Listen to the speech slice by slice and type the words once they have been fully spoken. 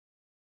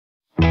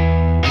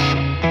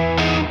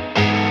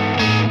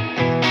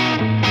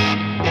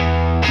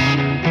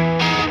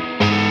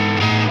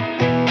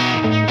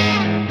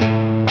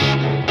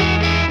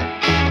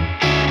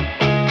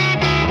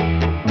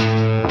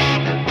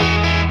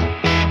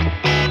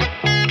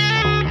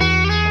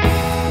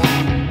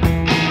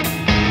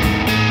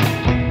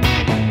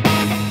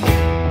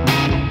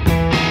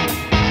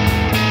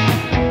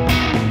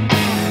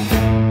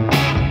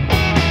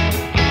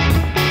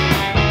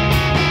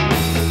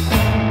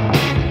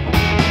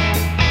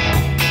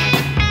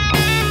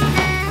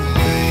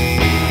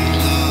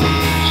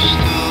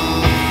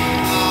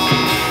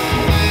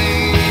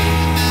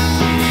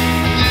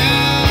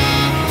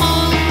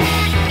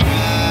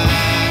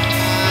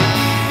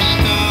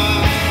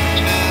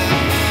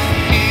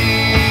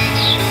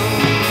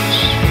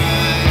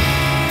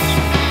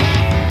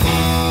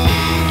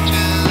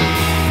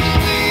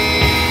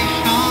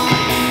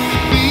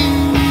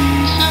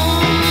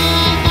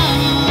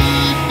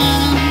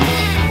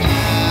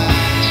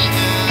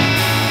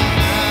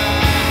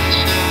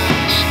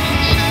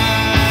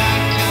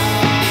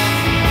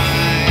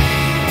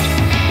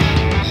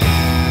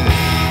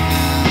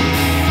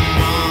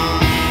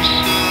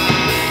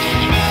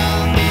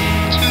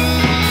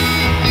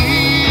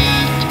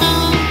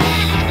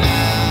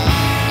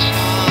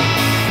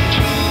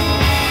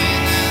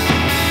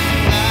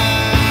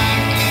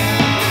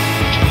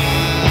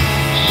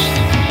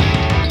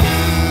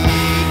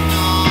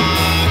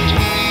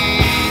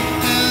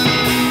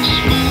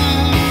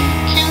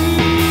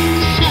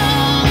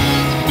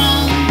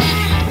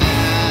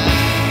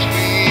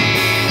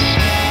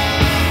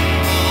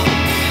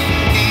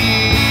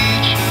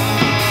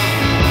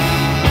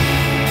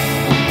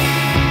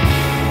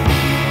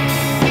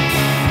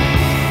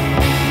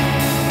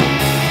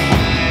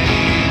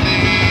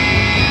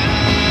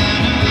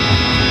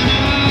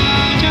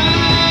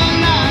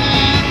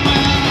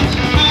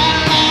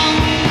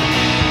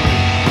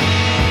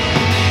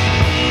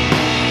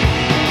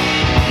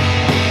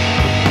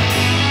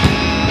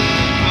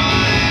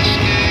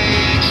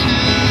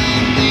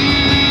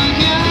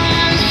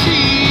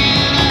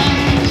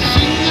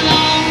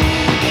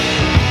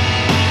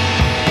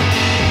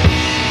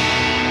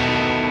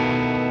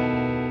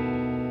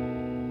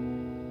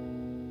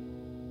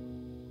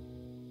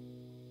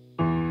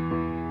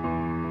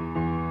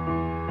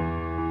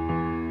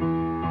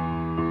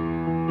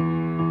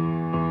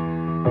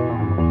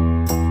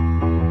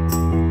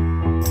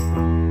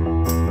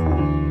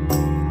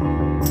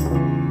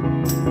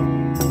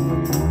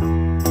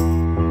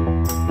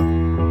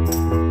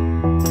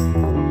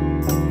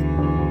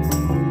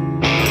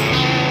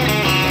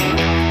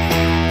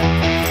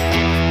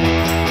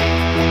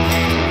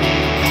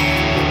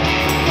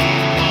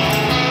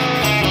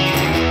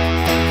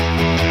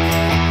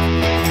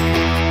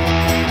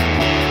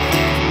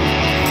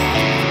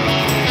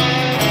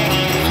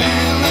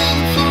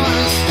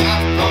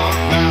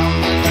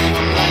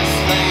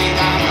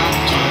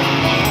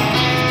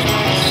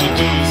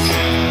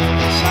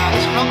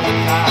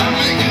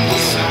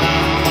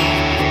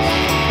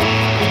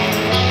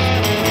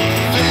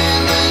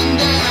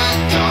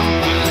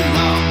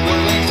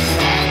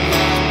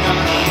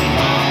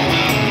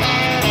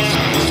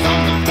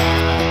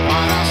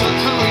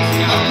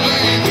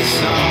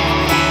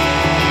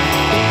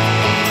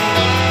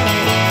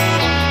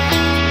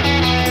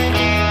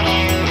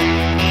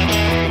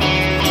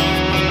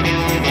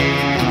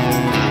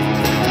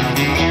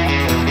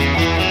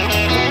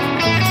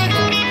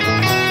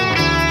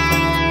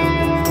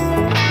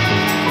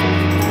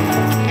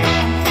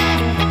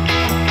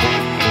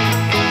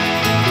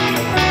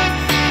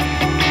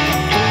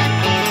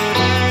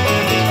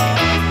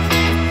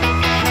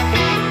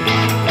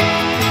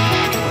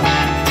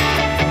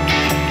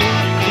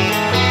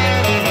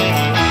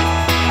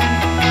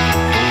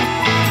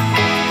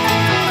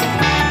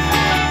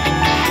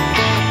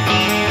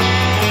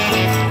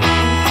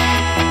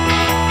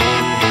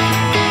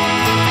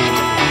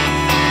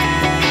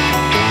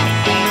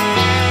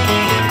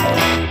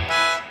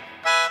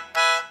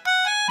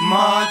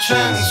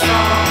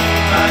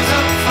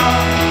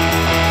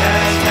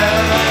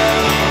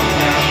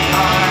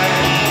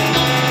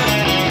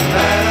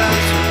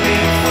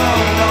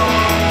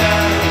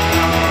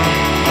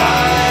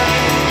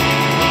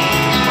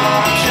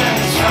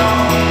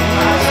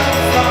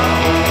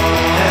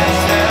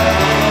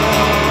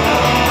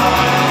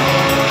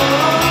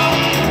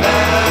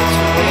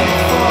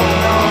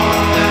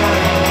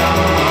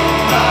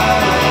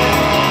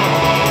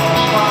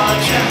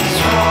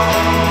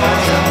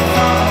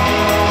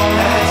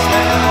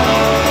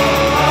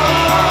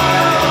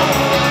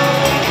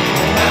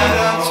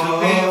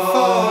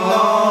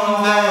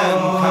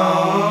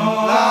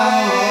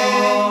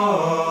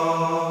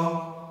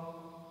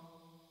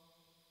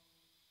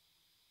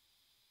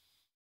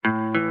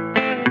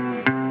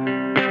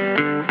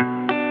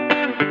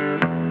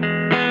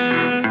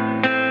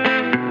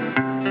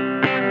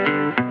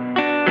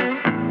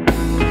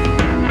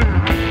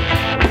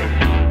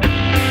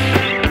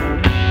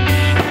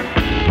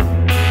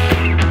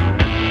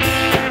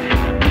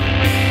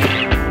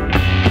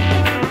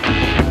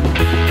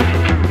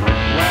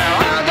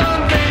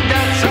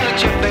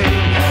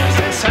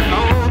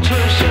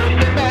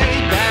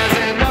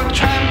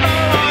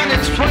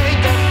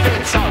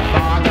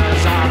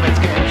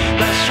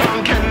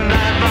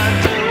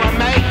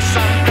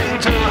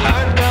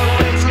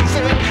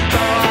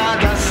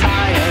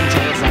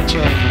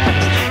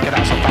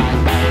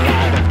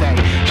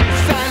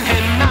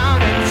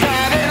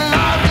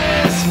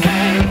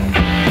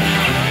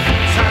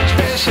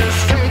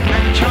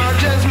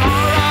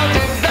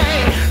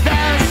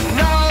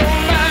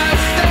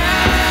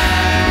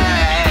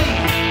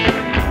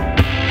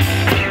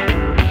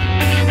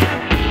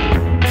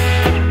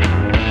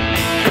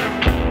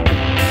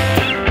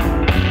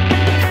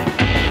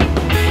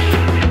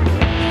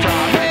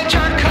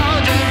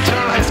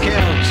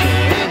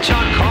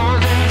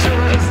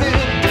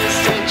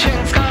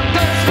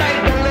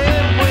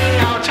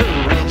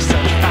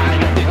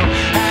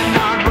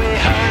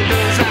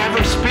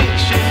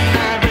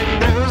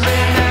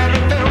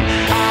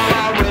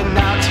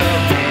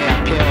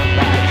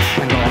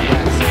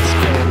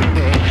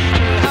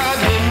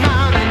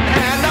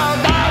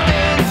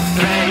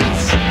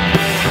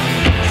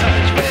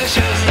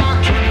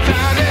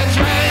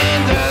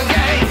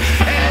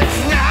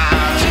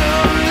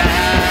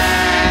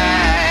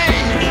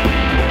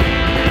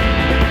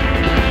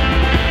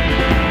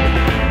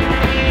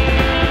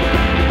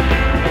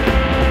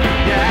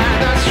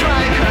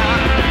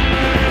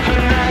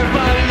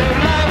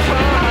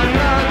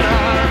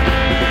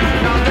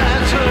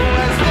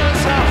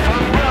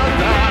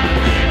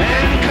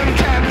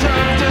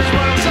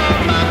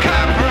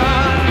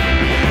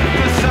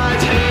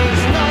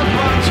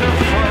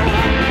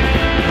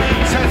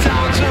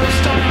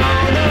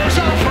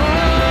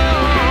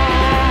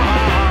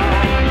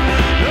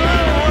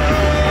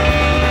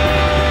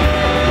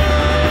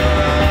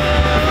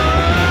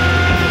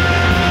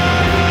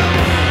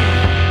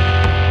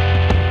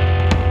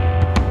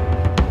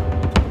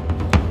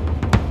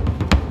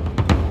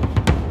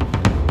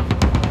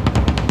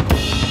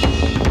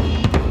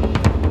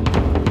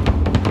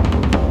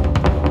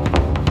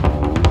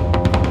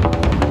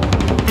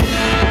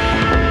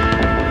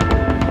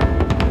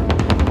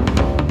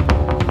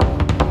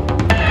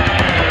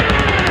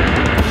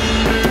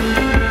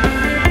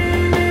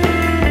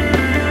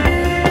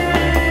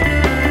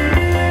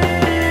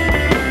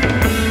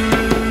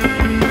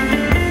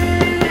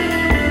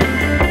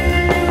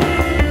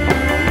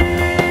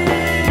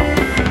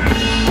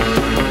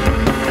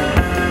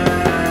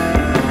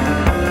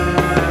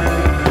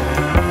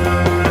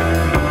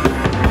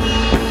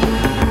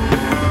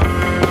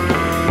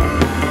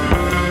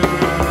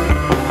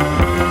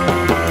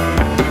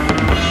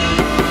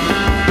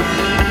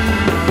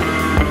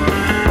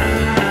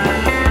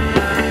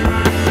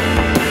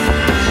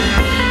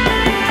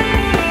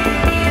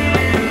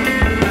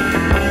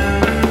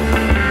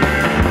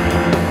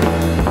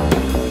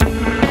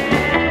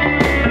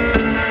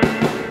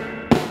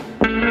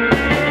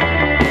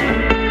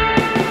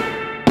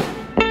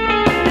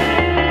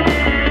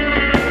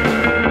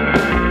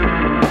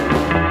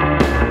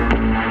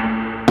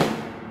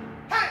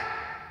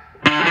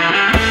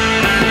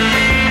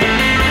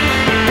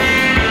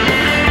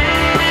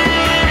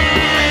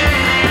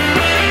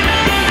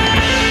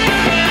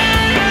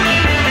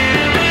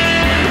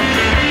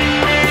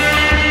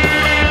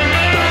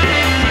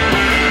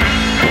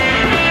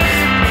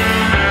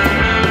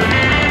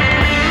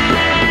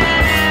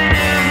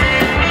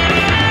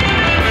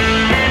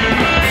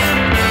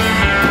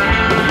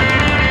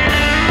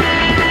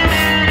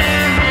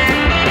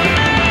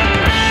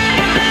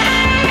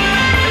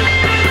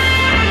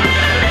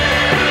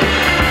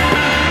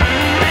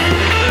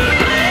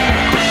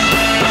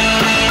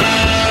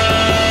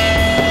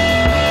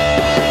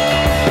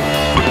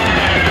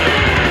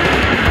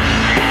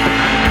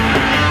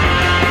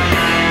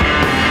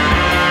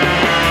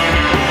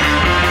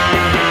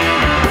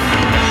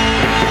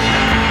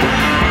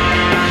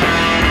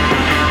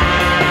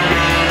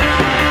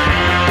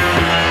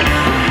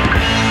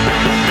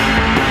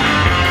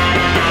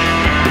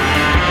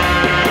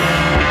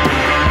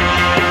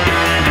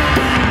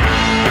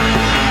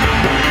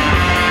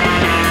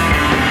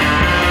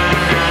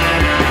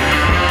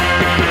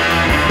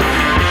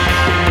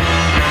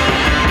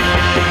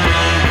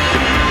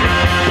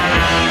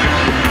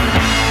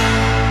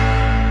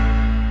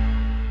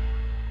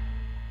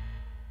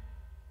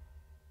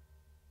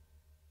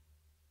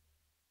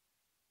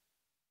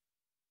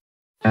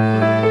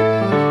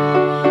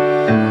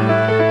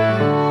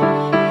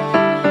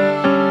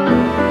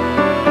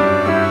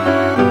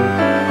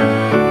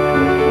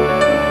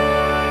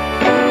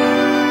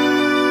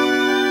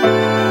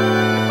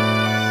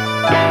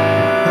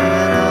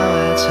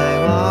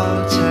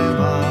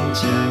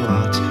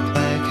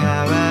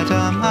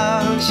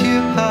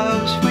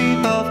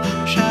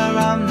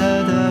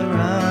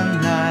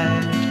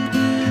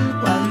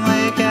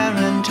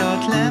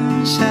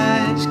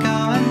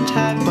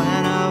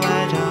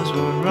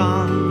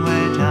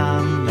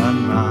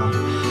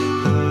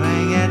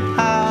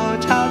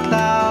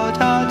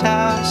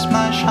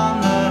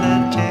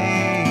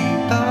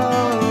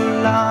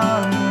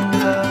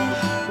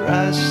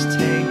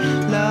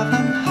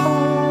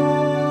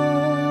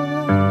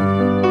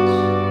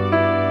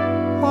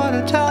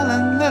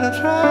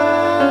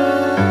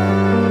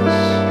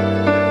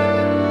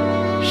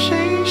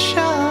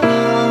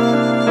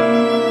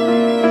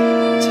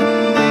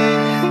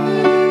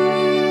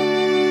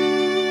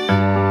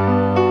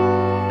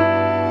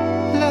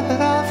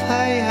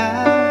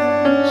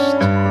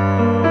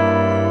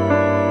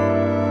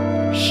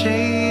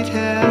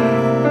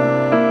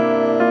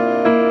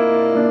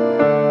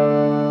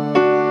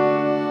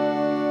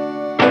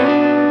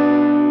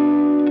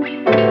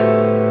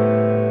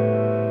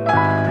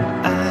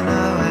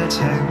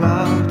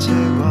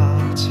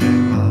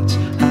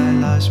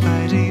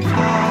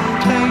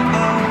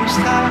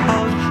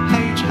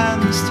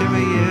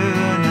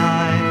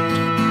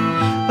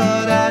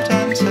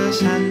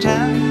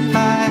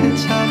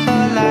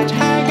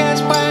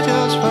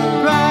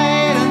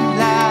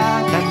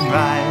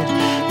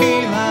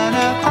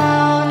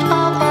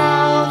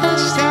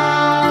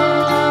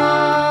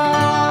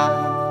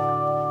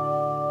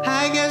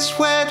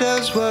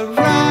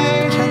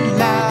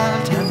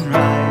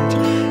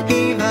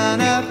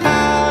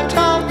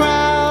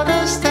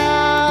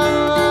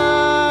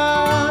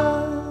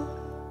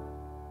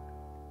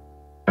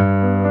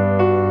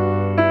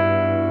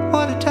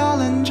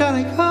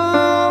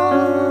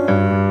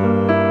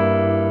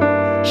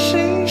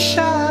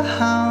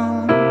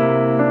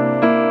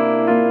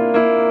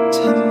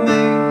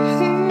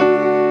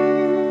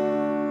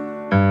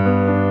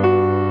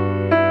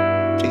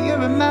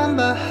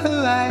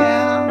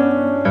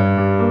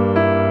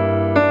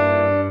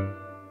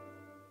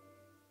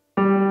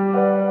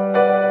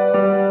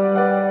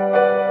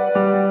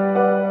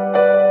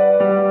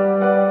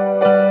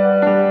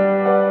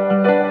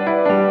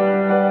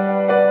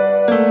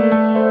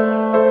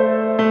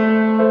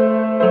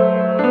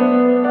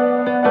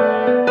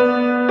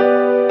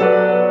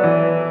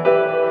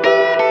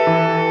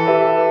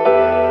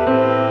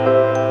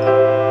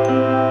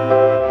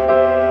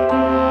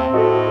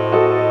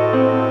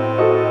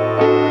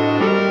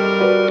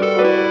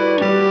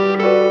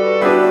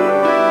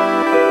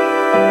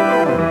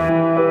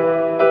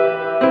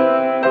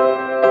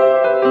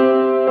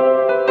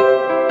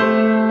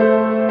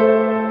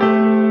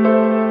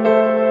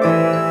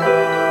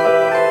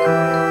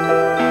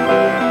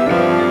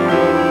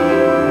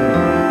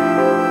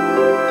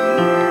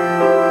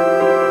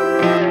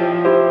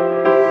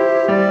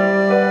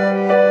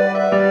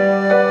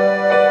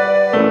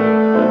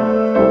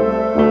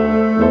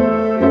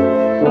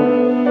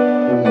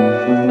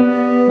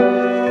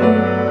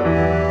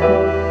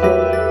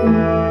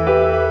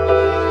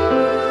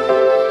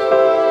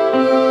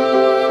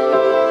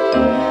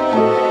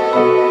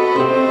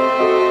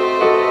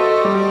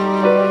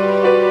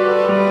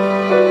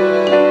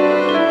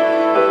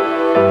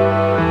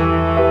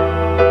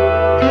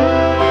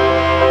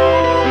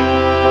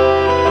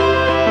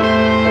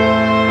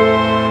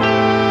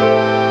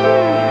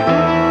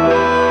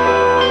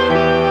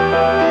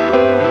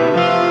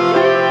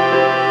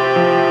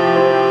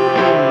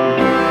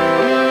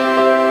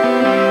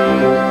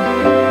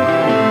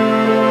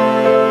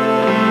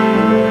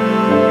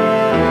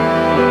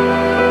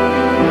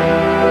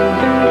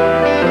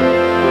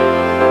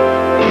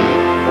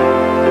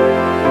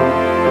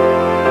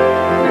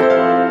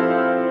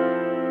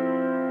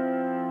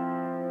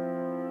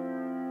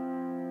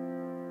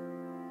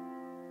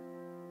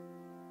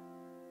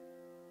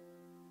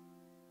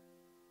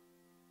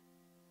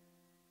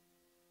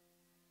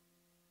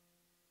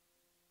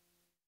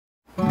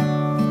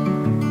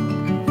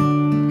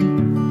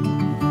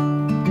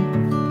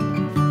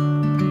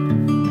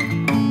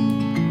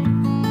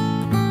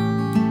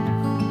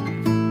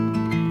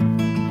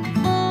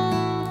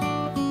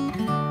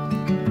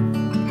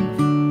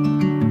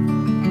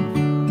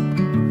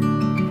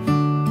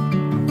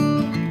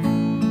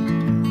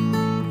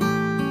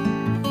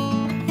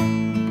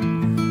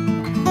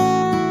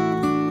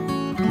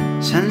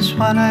Since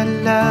when I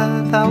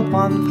let that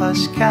one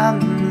first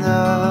candle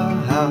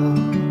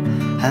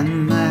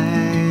and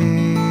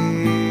made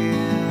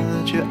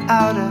you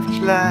out of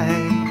clay,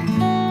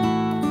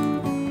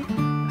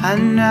 I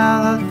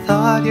never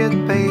thought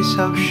you'd be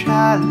so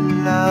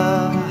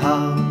shallow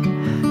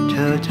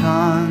to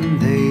turn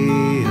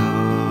the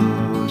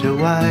old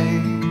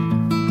away.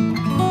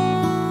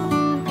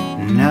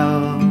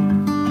 No,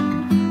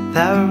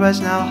 there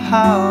is no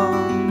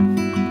hope.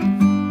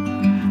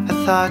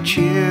 thought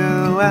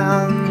you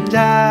and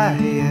I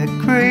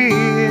agreed.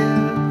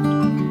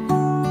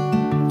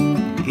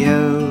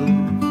 You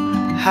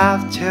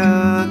have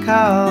to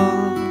go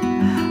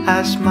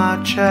as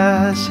much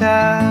as it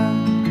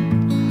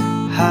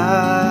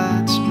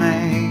hurts me.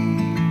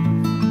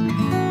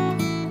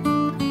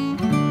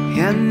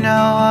 You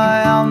know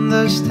I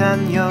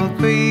understand your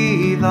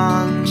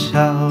grievance,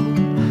 so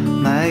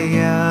may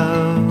you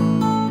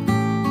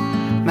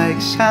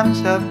make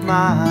sense of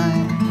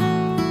mine.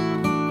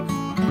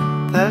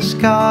 This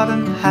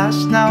garden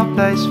has no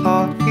place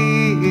for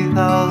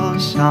either,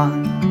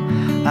 son.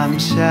 I'm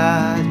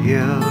sad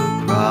you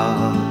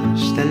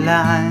crossed the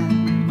line.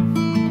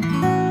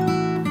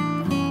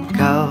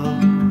 Go,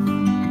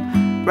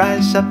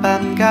 rise up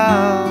and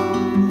go.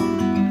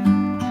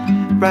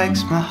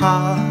 Breaks my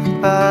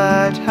heart,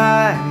 but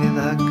I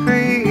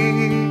agree.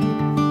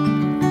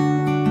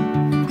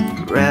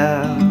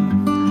 Read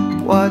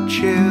what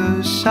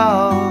you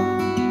saw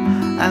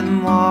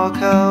and walk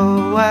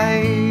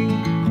away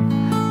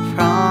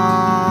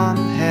from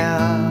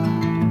here.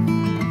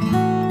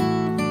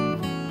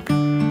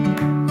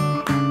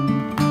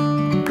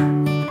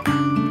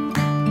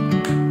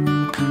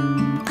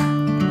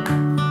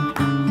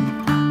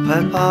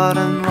 We're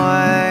parting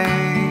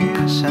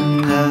ways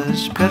in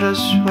this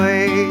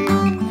bittersweet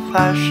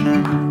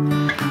fashion,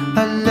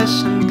 but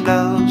listen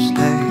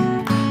closely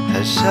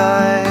as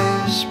I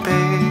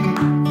speak.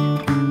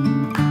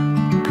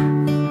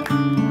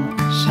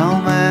 So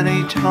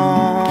many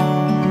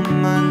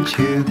torments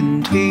you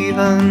can't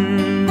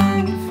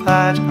even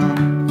fathom.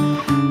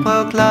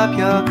 We'll clap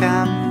your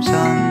gums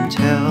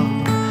until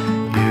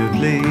you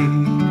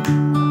bleed,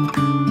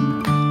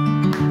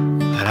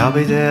 but I'll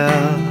be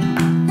there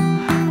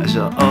as I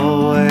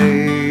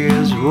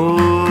always was,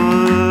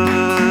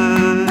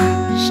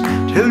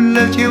 to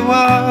lift you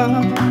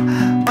up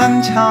when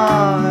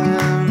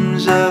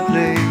times are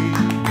bleak.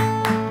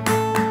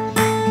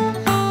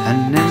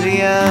 And in the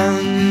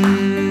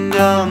end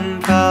I'm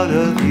proud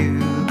of you,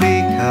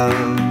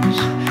 because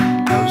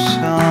no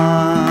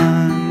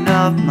son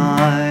of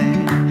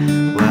mine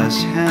was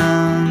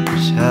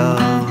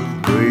himself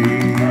weak.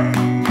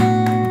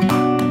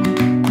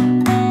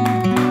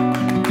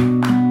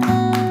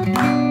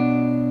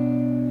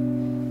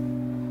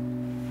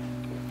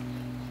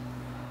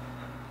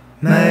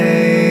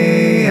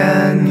 May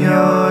end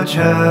your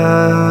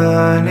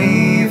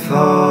journey for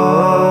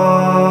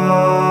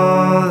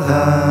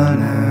the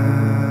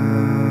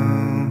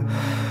new.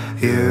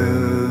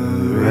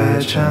 You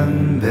rich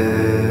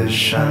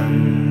ambitions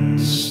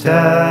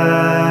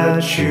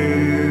that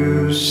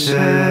you seek.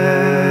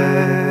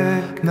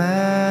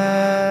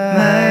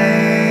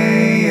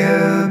 May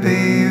you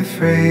be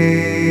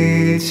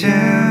free to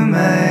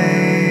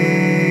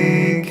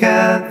make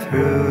it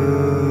through.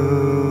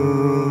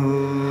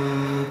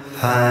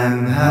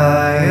 Find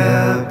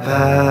higher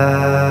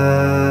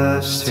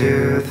paths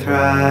to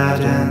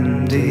thread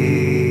indeed.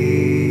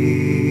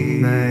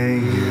 May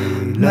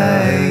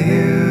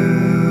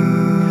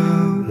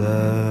you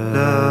love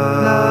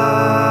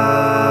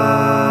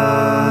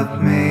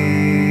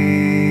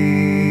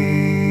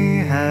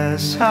me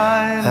as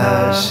I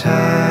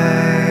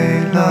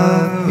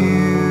love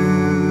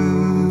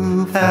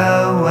you.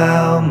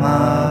 Farewell,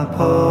 my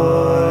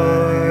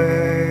boy.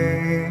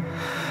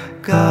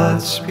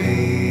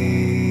 Godspeed.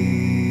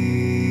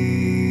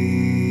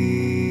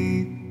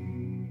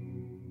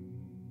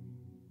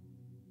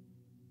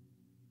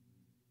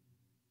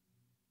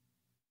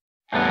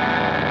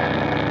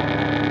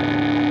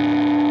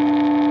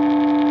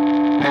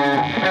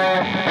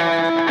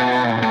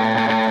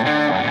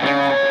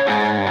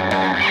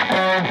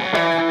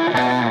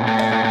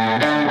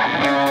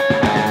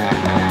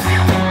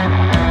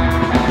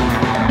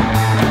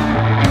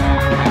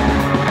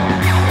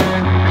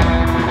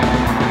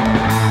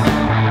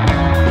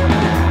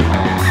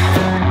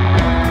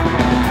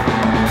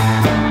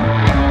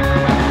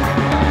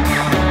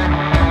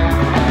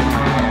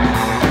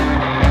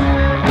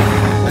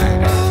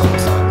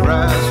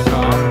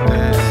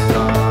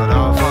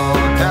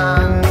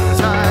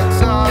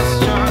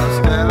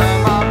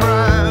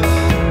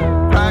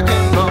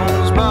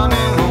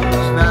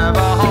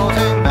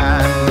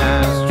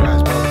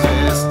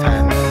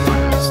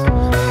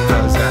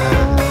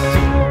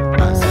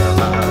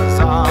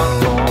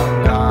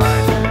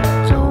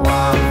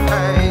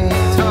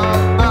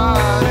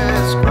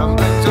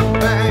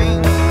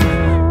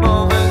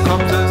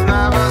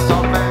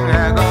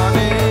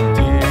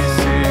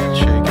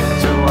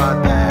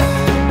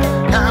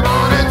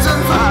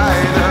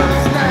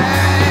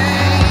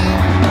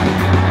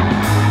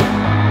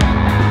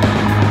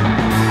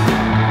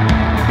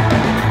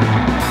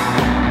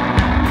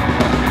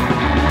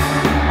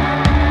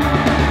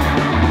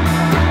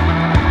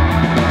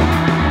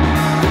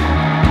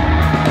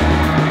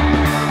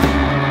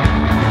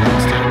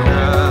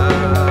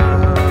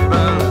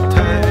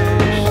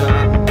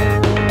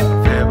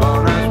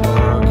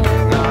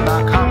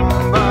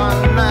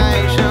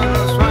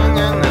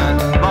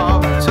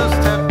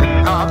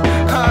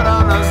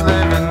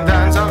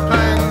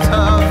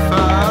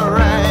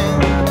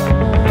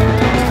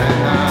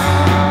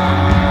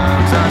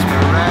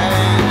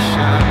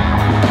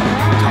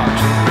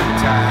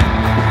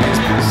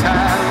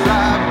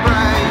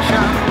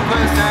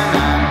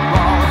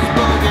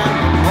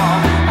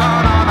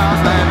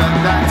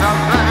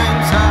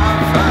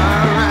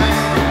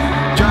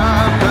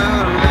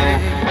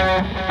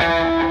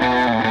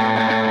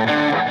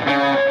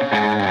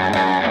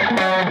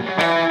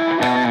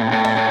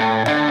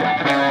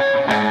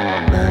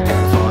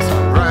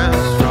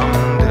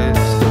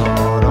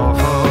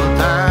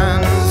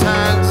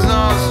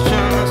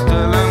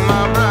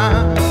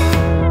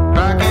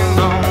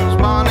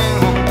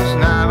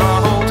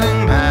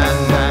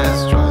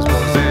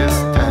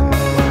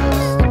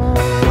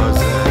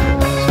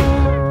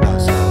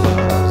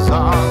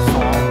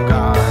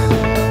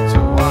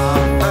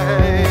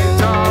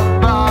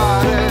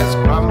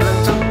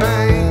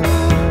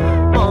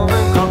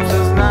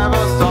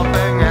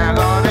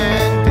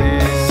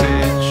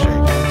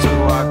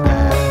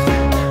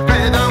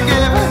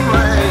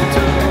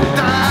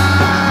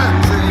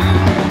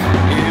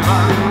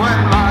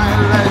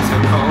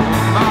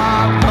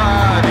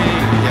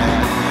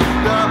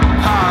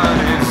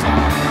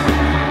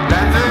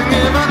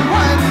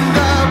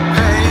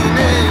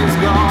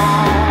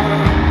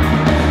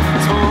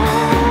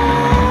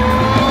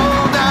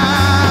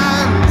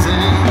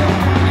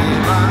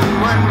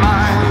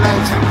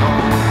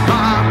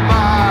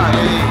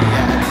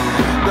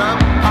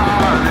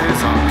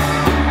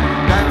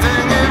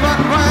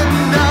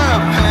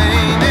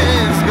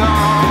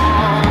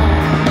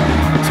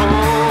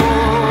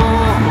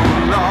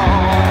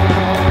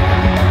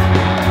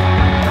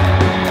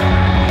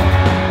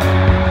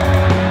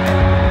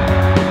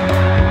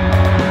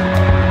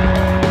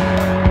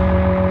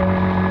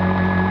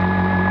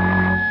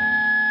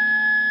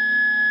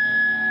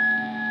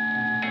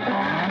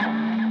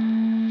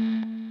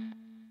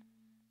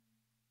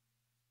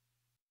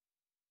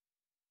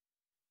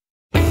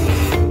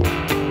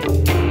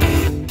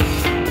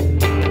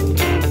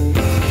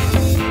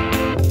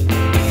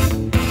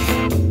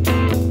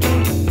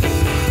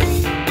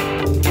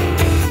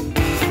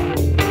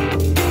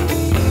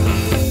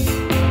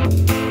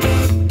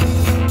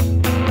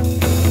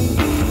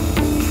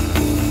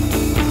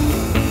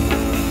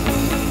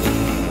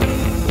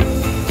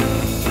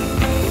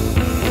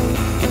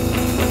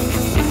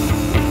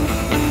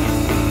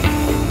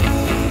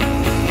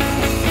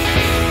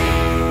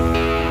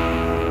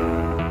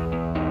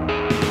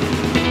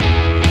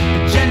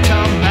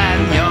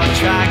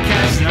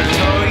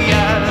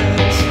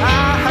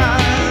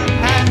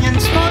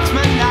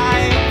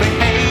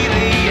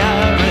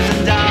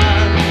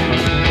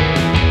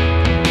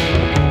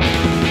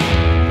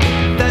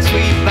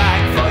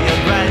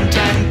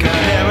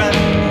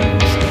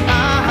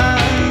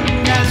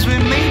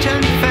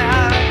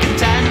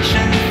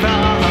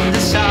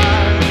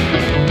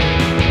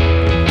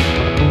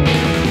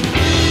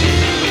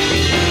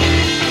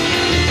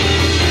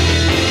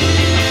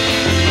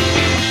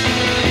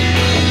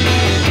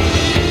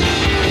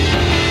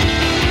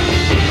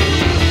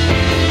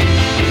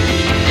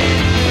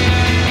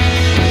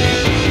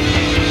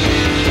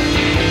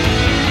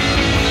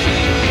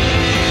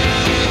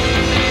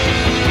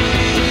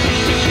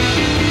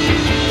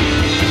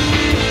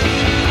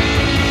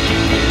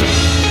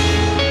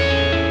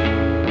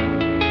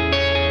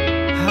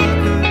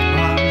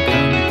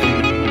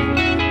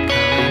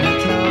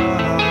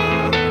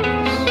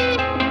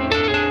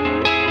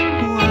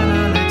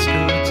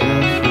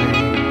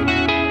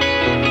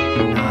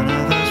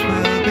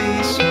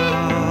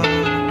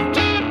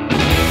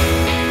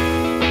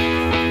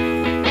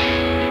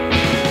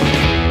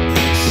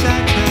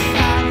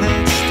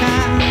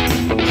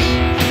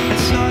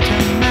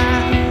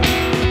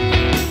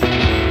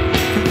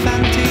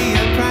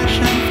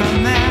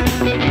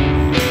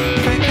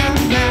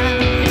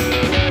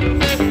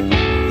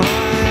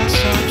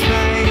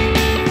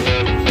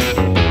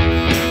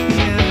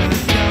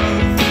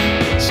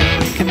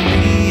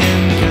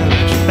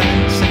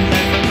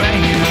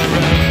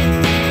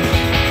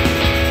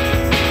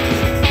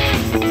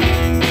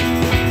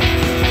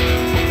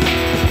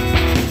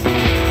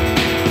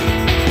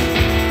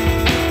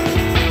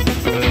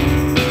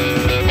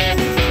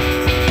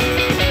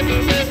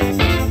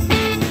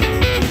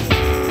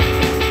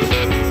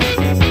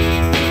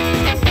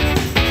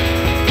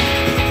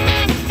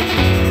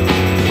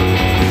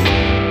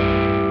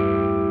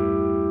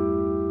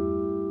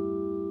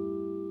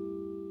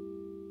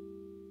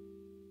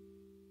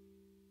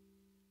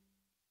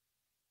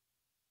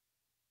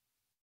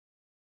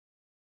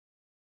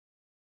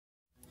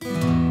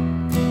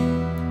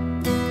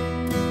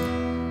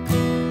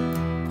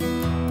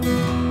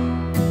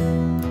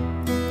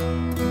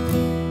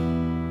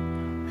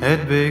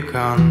 it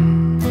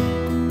become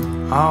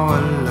all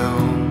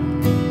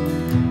alone,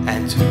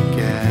 and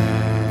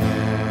together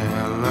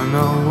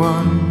no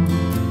one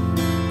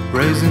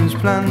raising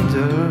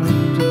splendor,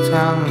 the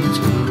talent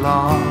to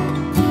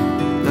love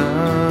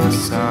the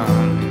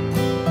sun,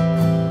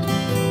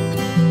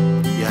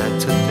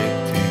 yet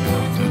addicted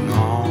of the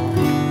norm.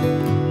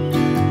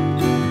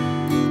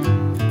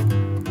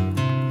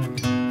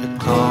 It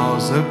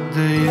calls up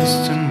the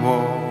eastern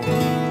wall,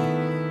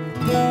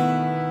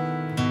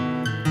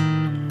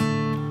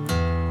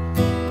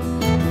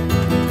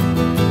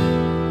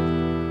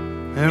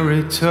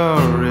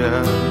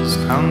 Victoria's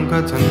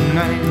conquered a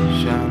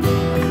nation,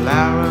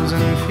 flowers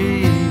and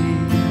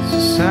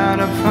feasts set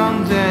a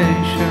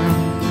foundation.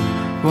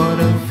 What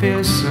a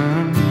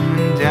fearsome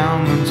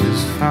endowment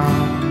is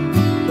found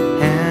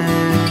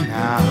in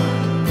our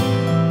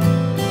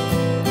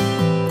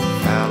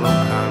fellow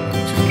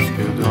coming to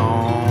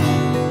Godot.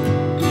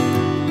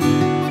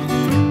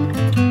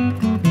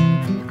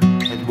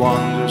 It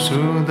wanders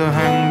through the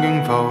hanging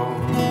fold,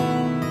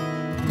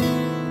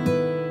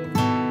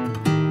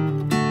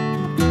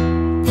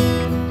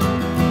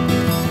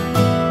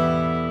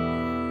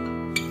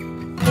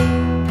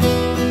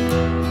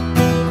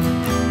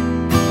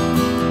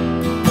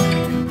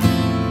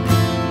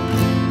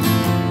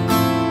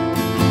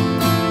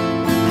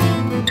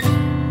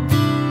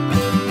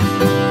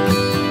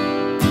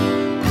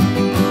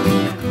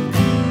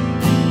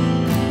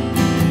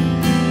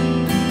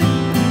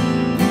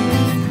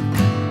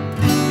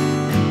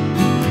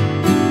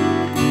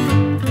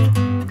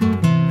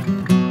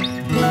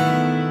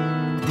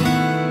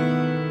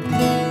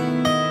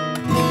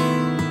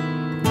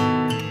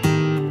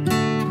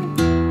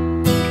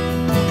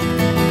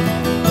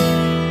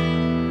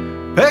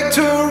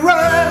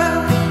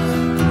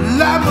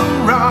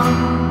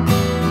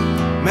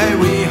 may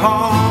we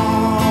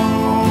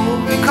all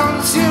be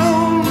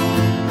consumed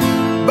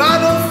by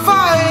the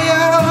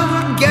fire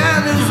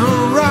again is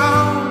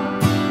around,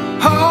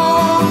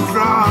 hold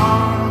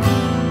on.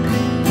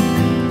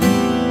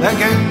 They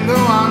can go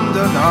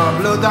under the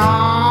blue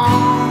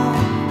dawn.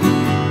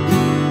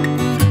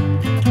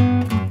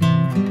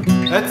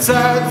 It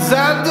sets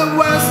at the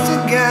west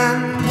again,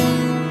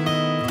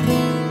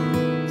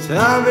 to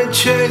be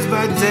chased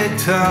by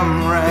daytime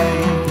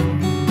rain.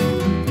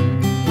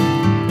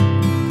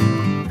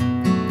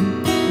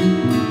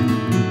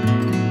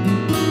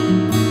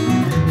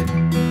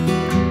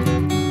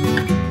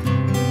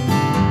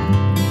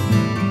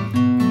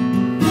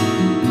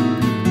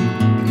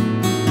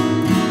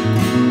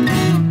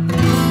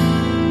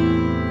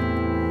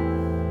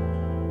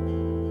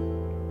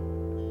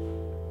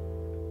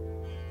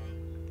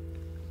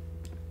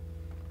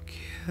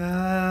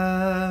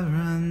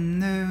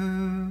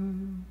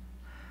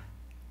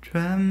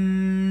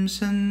 Dreams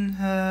in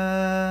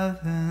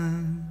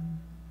heaven,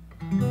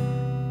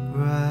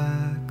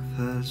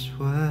 breakfast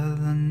with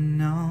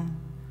unknown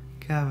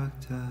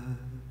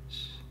characters,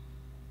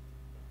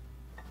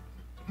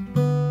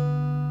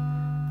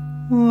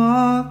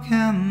 walk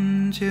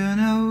into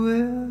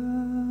nowhere.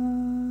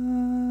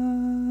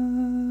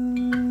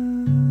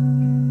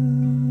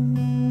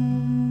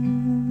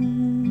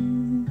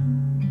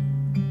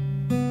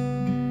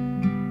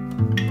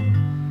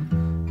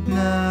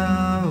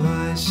 Now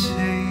I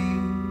see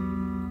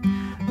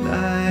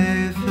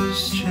life is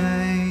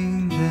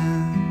changing,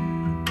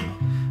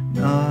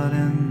 not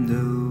in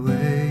the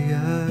way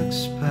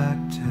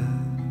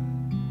expected.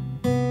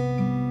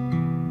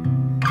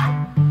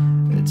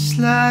 It's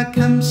like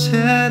I'm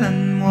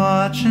sitting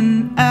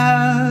watching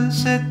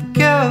as it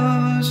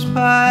goes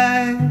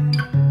by,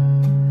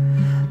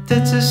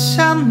 that's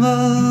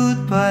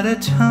assembled by the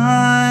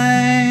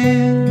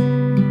time.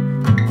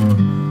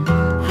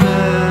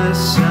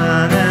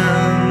 Listening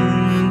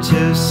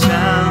to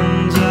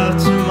sounds of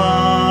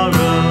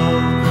tomorrow,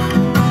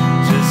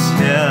 just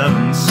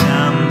hearing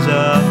sounds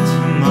of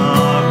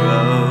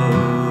tomorrow.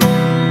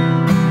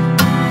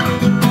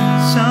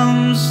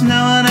 Sounds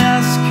no one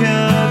else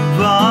could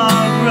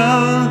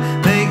borrow,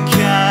 they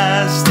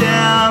cast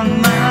their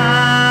mind.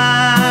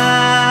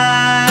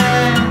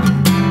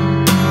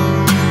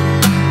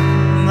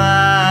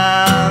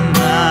 My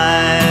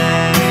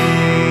mind.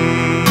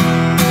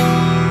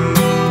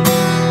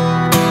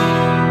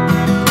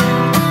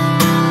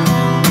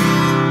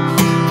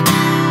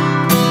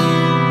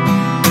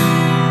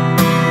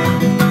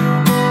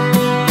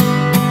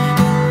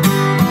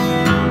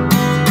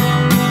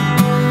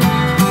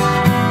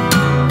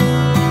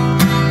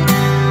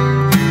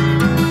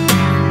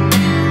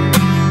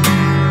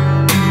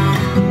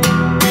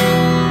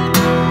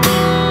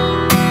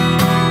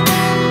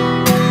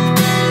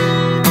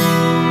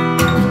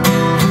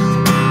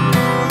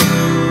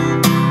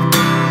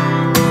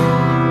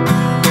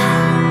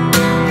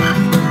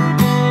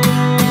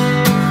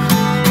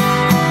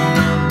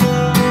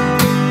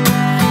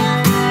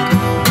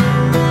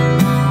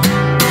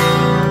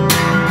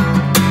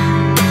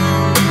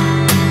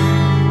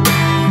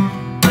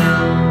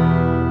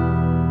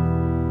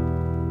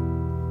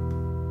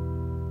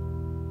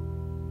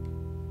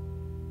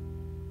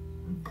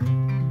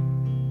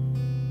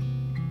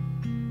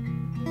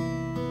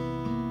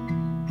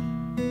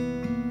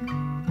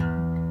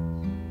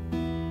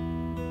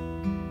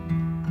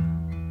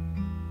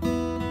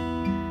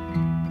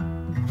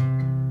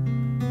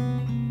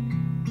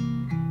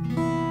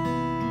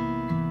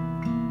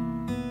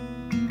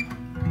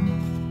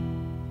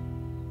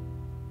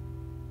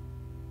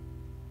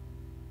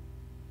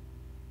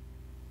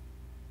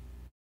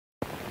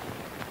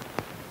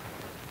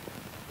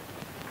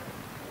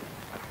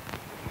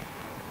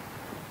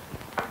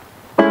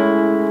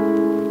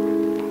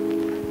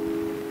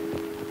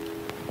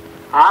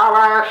 I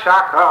wish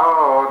I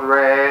could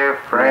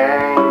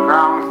refrain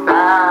from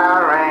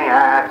staring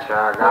at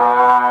your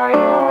girl.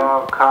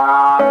 You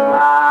caught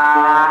my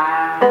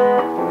eye,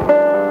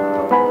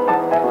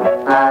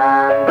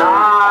 and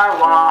I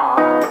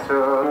want to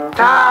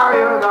tell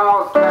you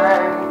those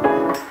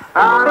things,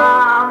 and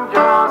I'm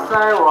just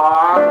a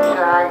watch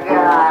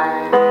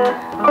again.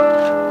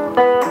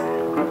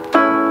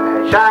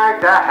 They shake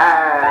their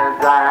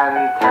heads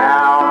and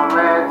tell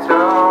me to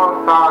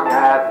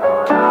forget,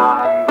 but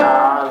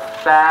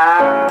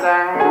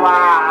understanding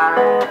why.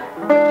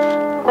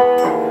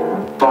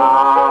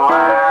 Fall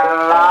in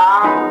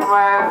love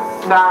with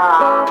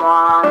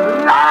someone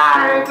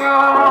like you,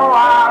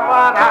 what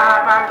would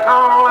happen to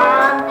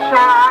and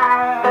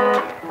shine?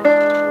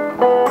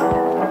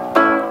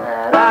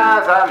 It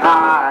isn't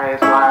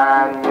nice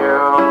when you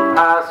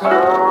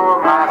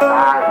pursue my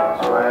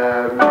silence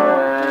with me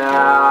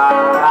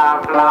all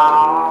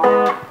alone.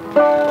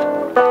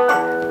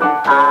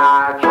 I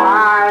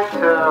try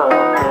to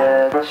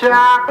pitch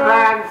up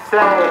and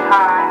say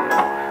hi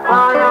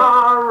while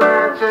you're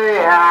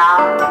reaching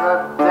out the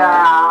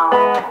down.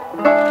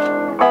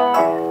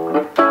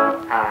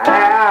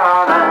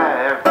 And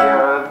if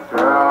you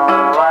throw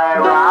a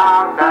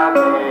rock at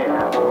me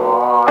and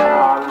fall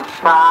on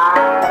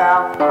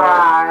fire,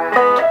 pride.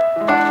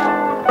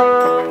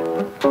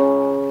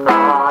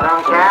 God, I'm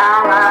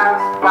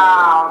careless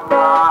about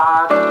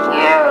what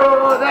you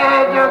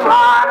did. Just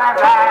wanna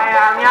say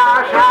I'm your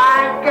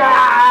shy guy.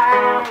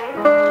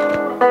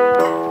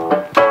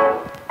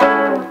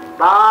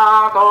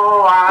 But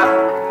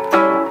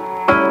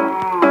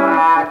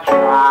I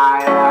try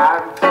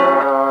and to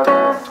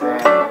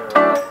deceive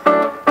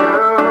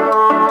you.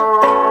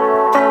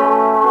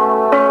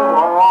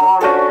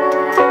 Only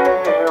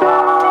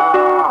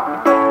one.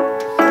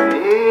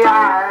 See, I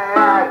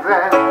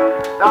exist,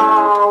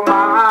 though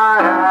my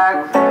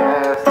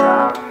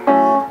existence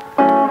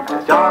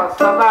is just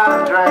a bad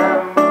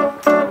dream.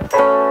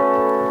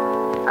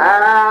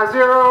 As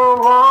you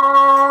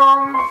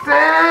won't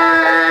see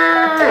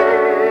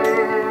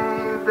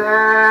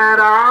that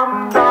I'm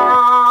gone,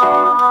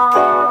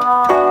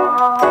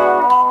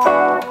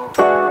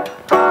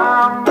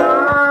 I'm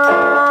gone.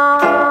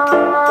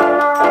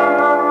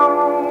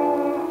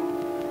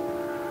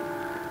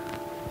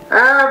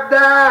 If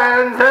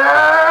dancing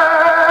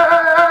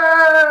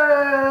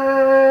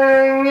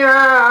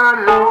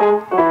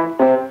alone.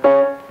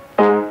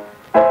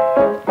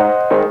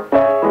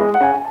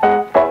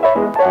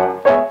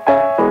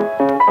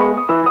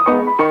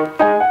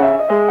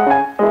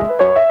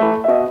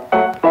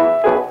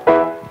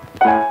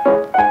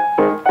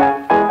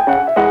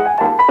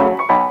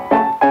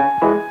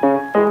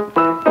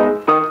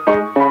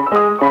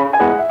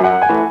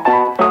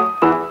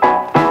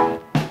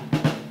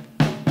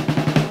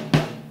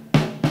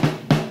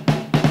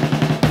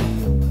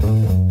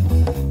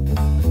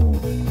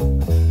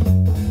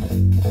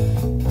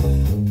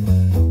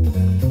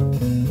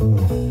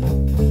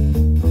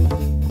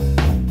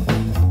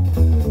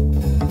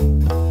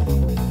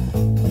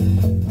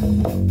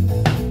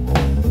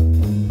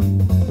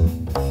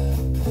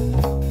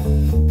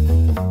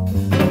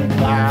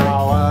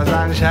 Flowers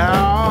and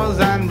shells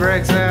and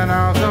bricks in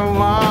out the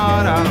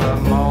water, the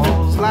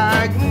moles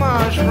like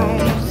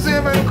mushrooms,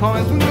 even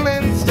coins with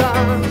glint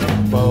stars,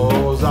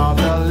 bowls of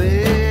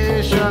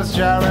delicious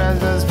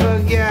cherries and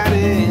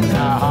spaghetti in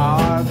a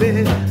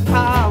heartbeat.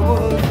 I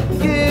would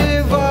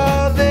give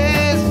all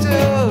this to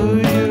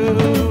you.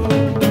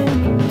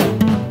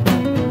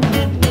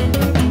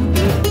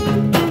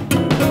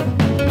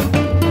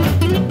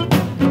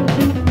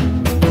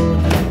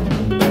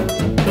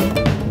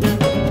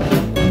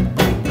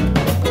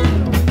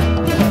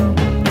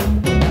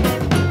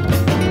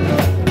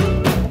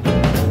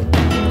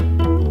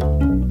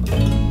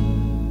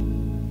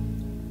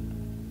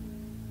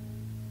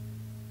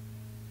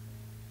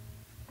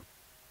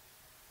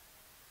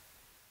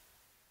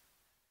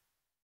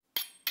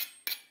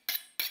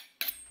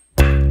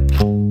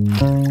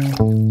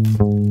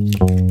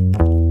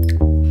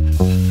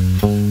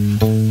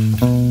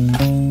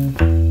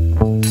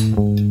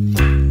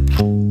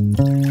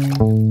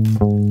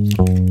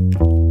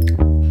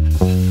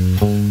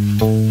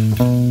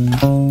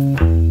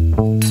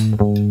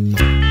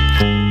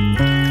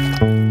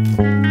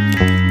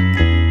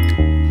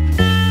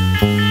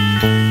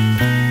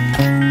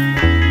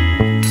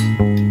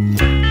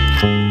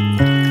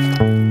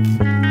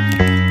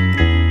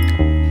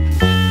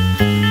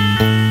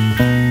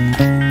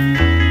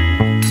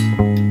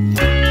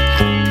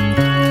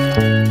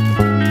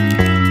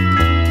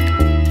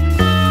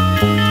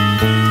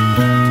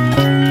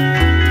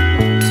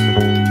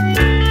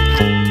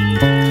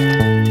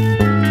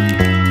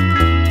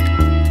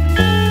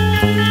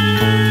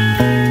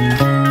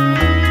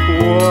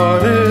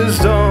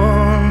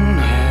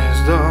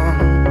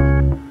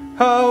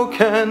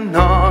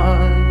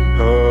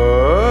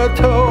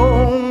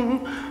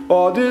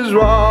 These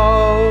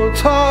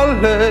routes are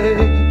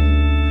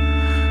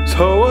laid,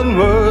 so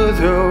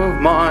unworthy of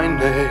my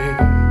name.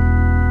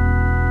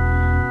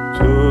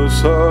 To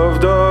serve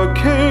the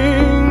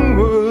king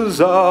was is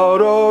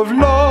out of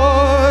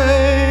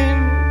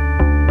line.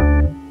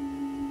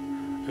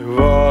 If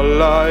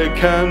all I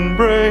can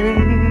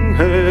bring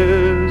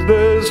is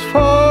this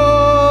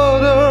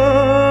father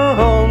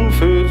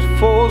unfit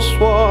for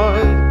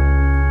swine,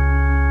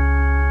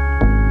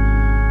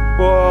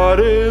 what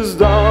is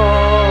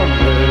done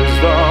is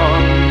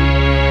done.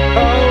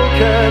 How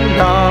can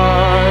I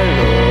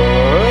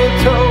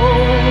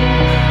atone?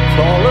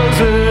 Flawless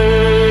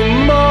in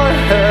my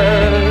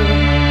head,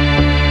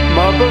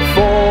 my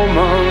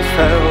performance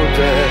fell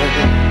dead.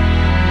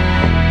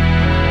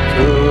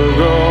 To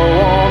go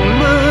on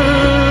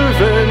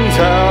moving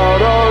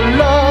out of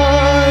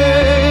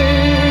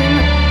line,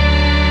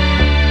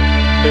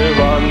 if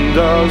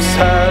under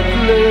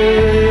sadly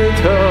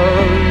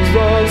turns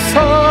the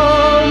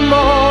sum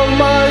of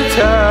my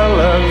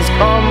talents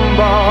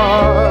combined.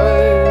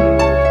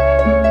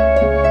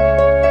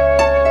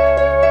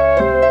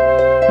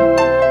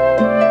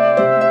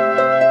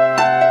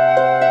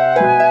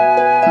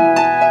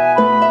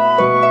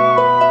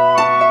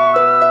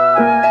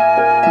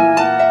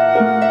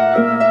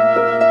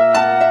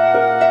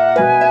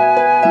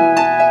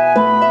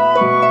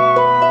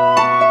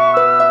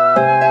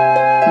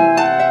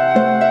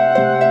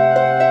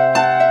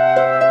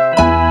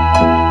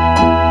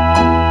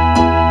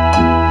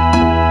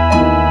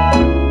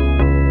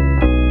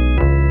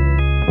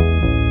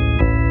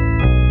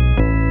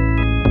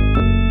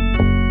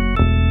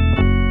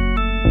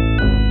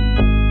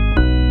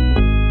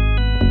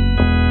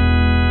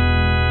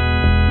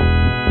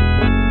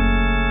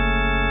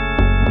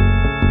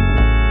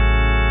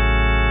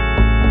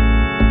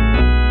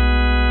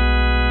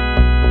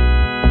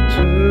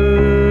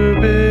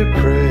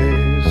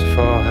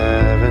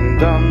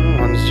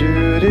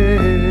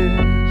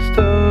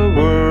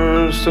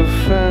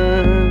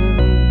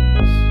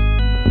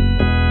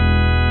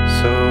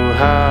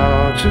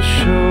 To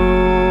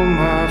show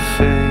my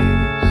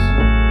face,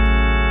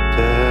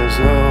 there's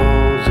no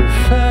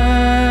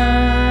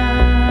defense.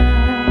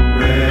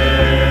 Break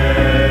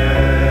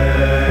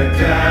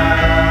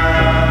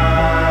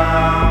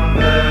down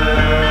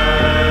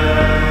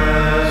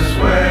this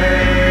way,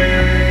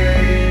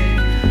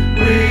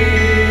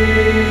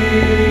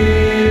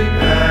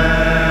 repent,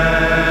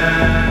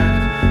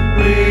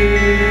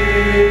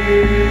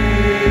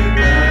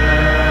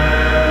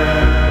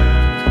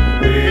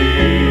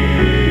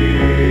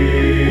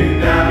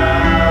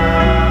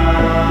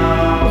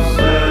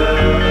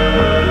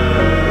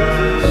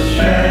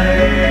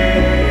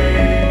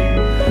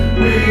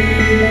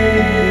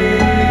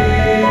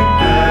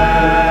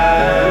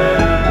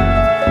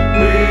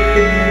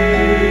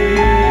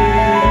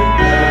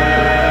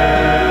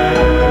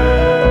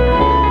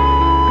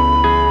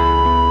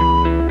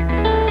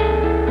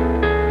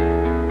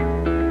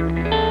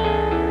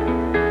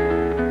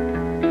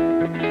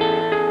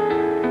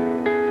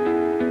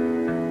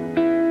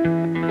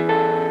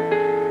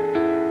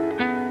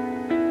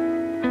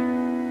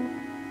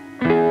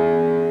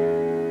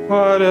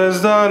 what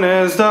is done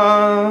is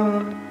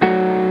done.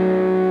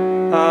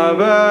 I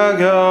beg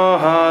your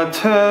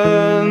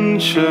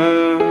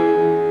attention.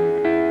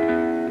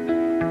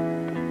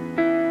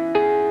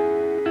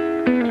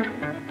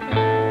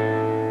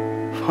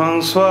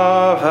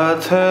 François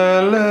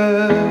Vatel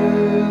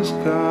is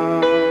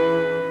gone.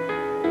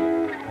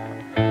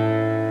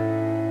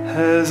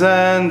 His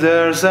end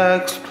there's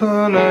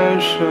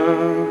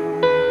explanation.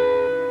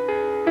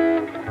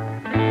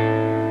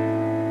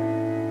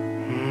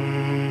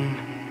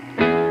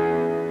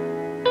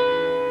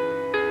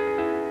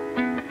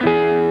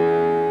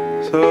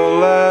 So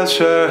let's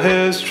share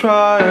his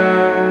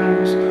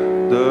triumphs,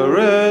 the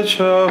rich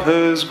of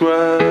his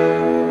grace.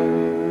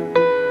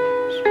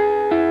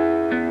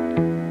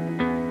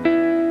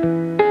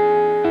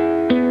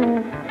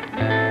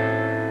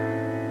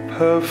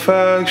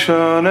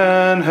 Perfection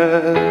in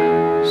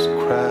his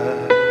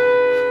craft.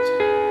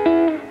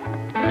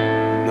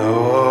 No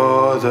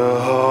other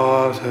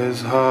heart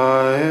is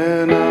high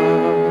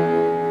enough.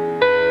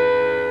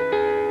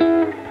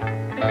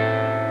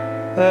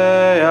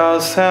 They are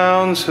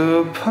sound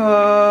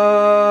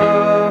superfluous.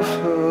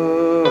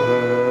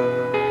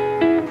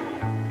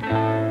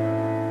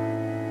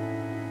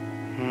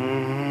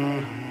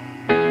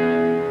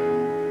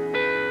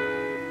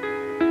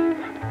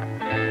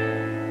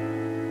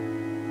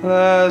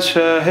 Let's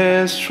share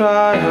his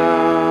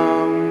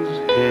triumphs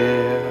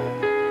here.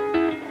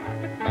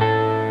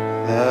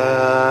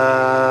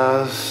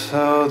 They're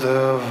so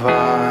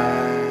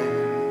divine.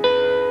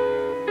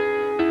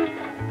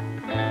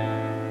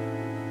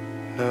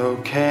 No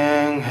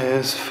king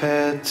is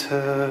fit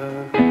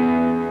to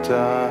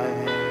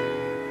die.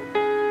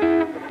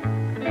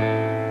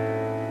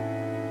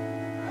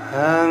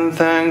 And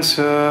thanks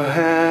to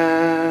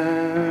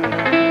him,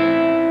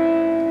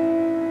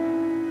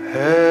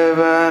 if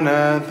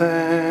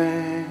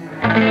anything,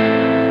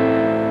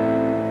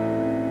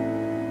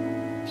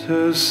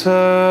 to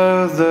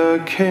serve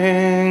the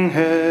king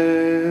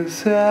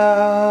is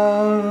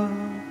out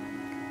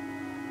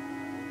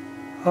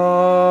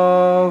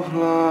of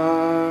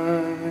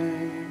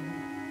line.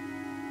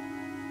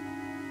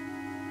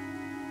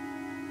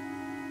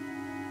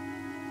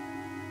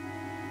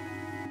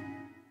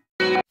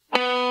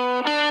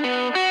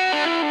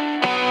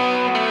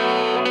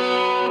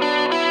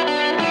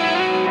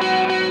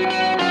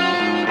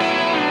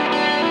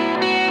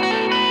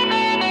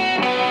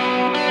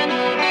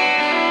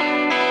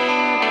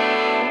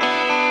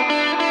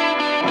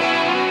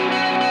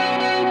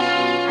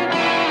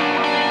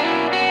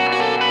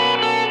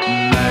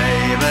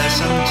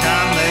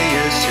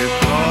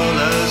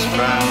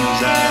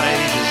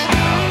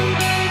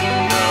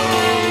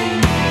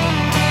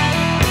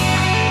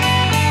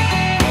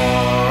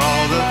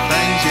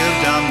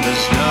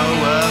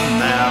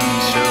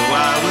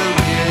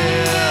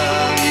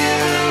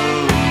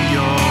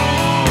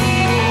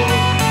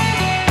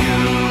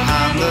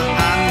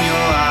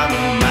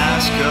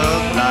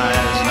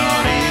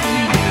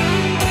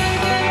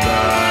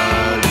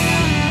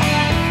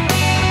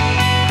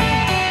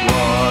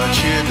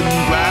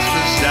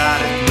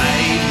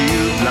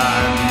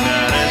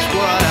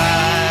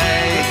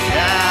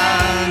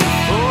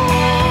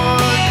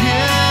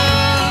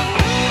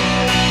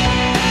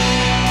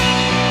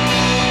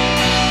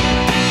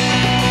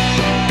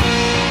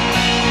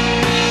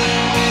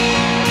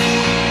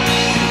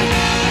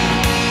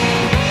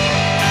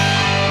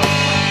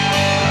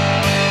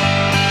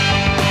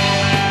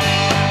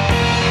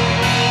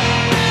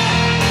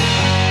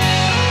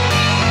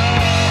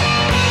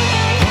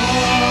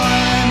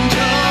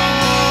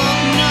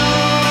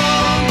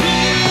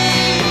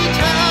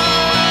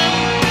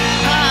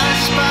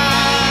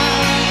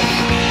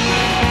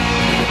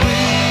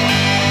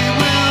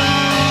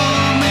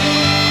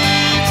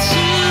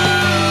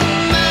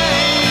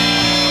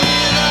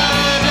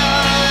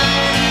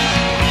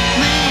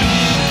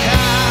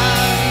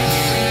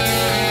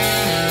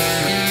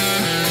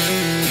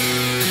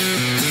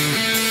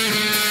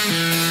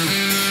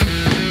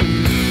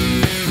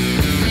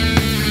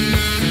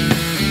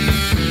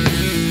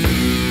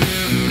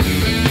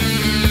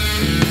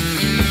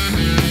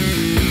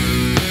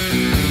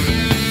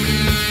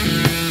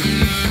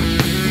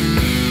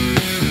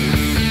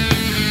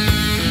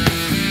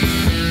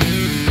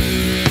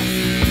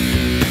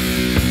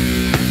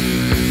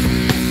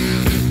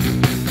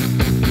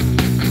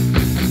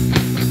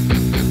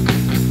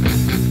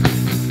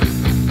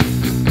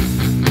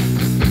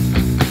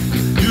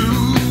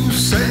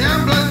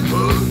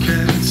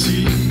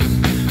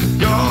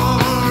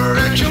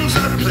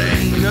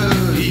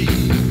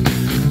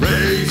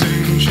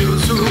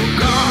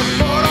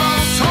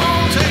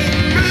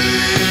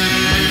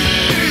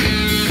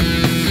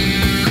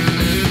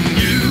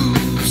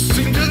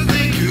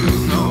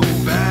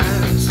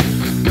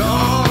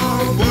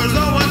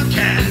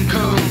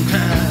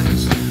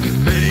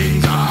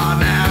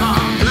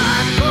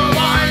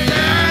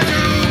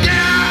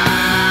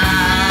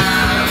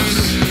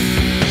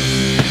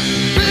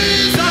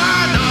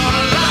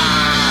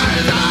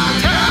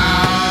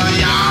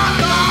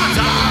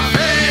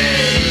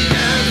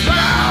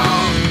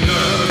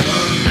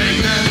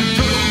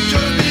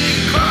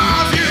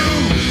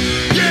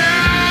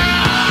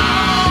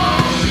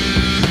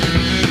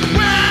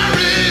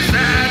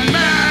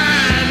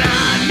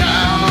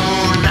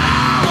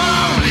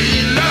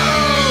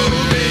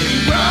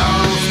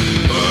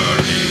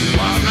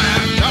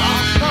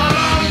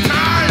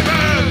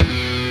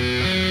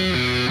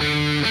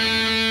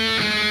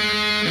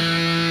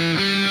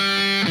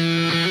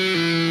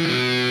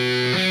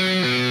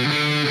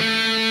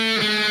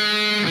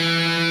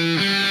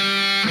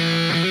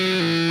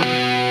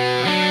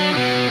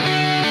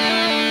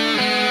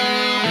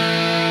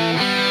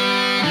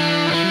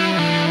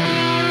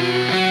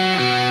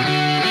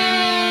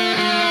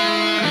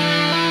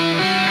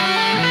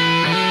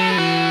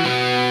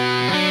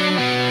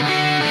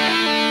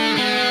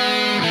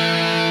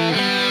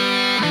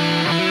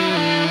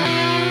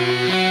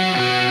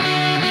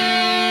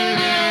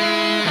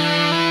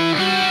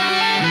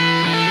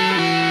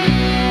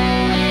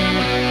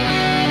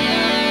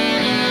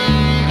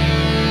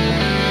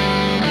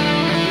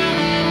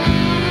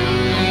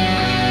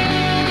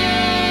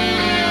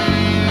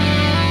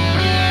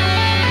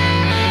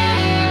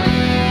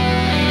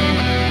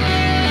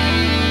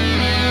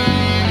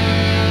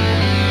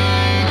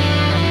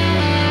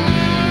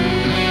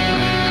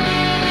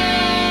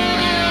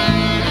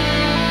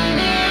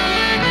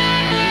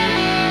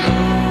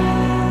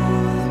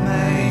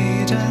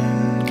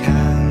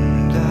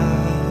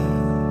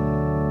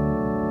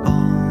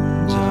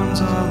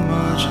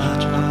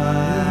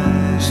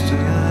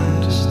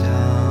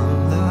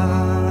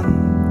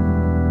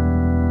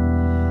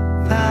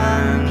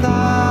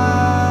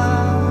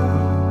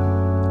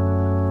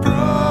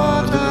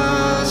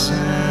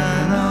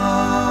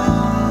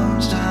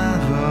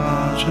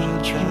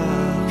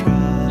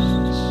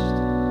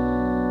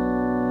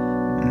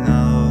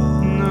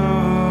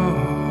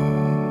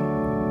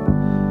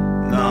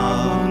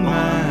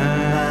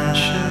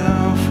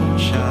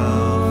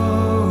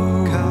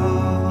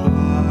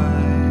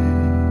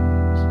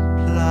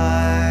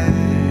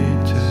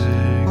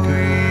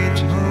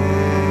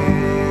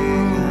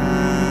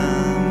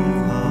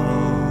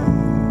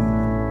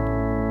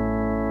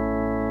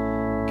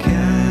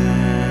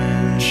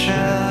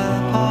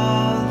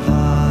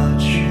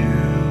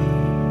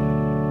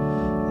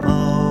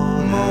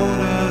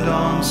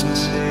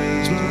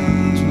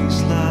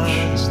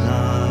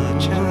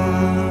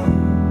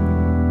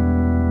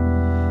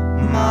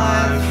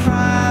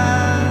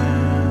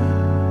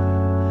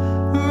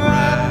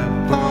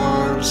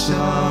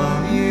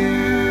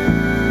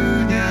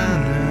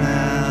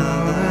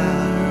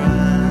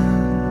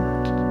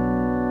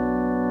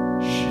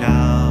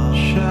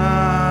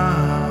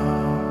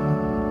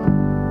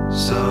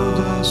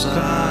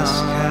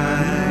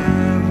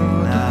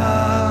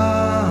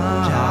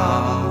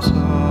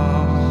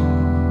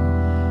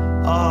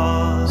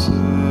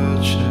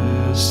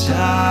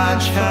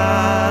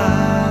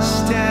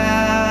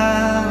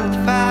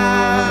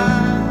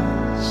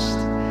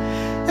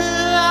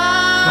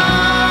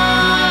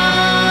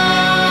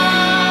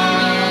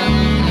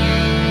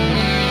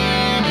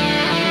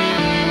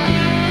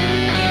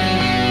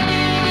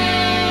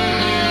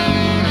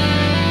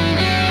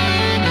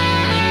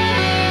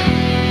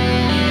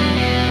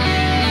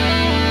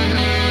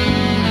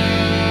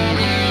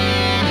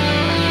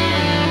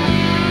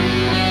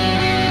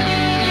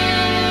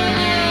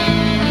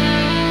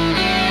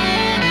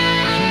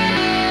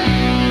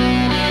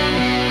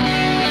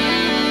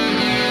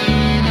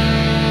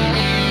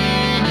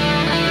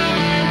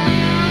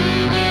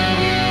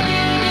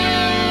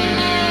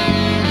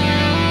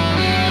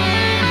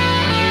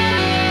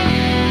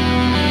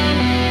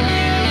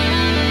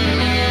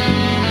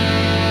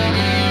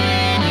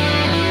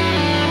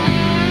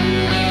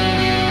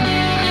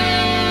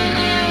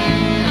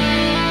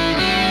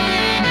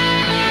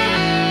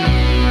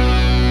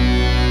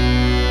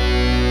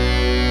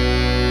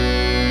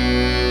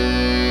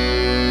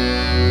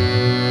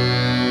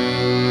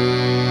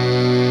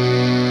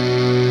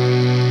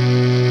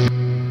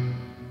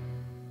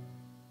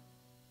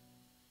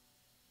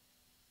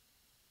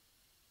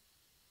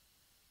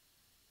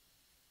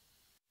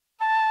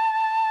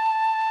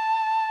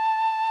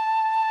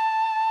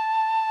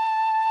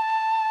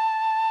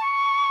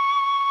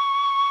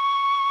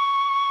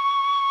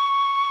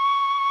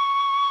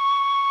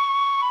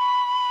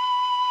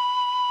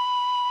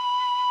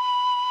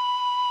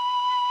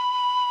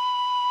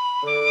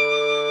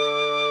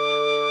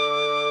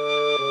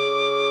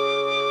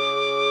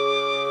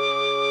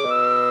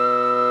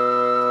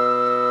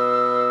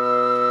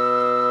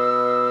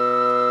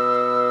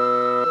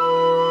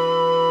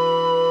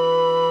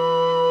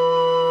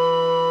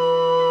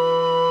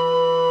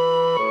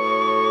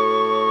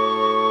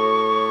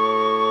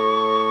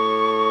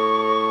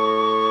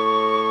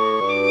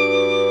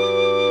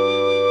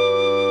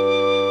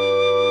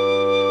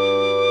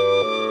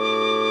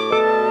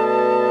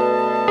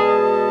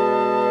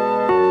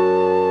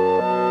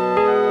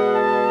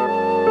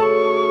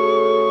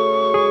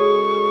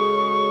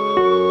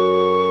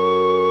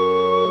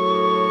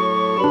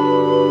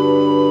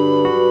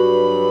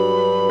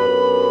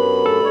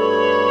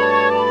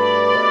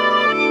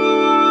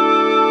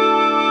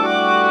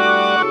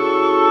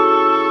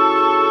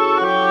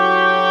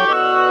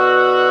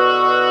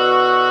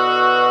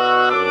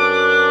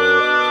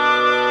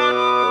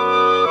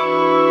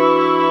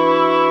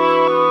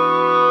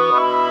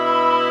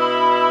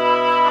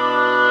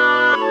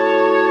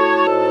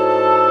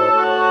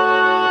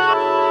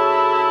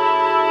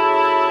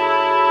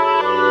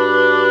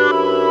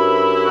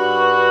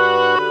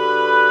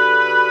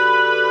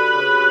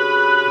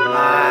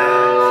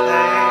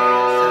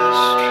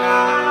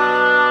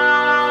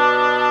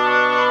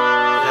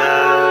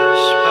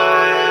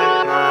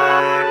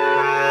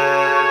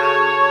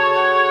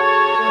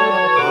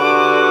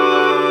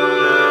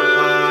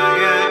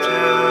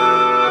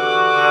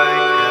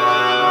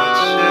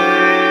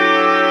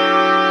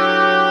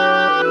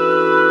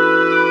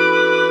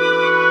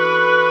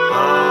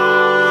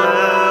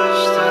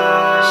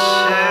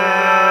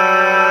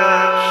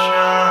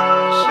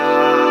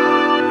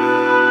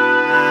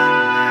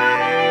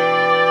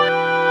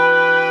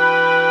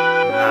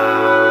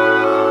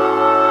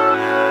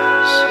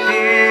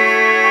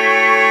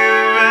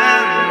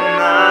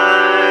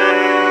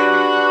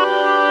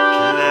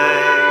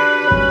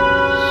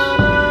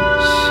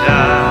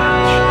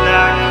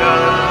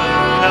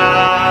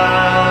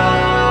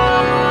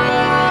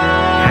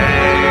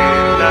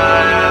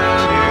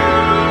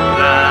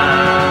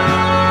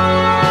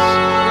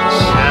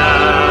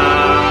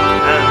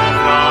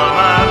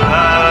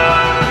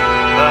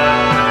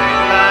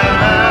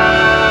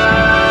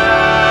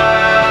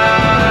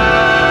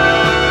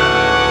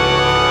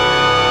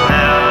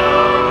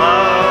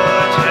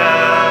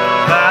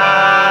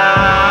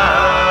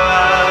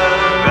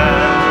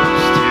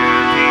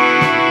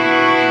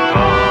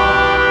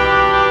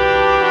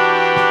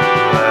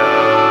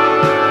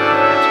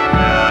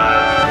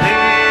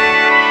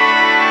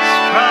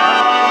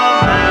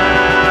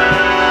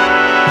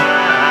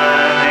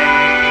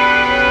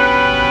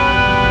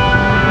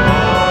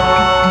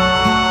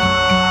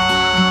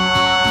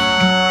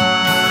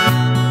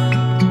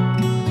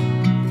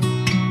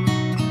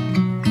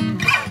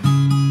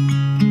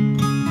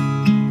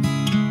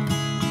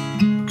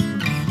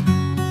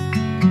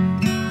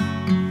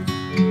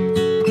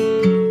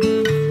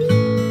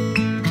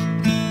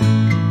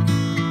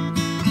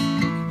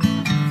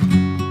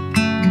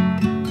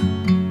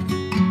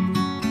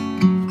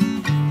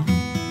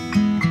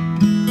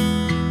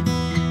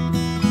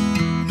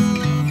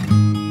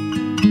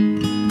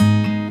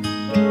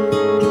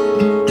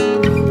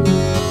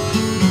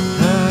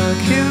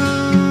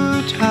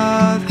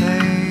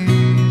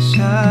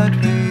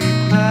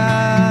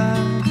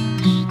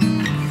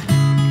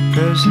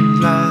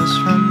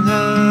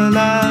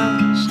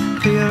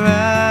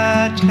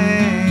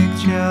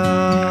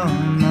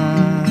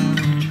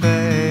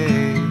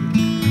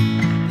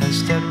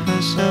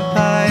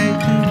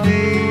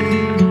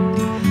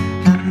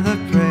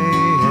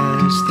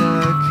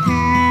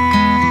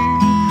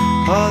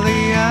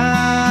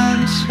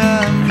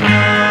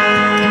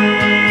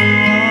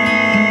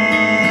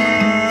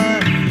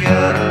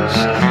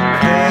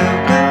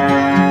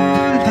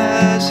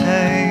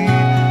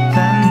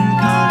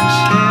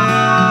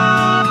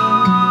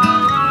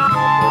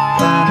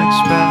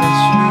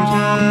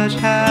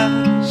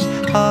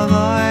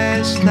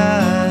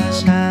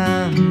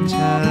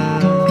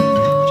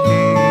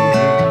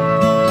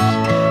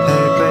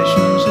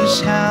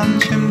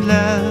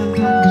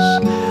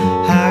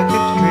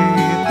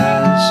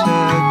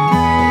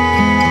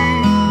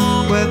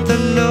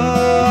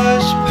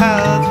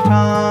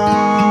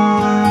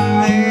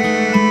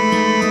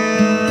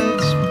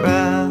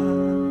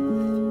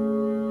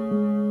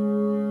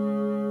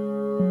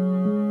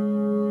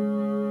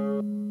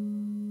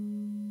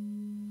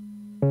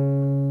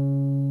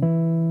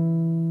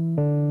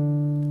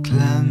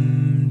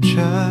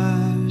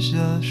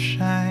 treasure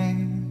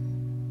shame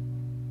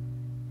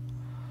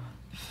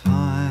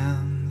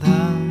find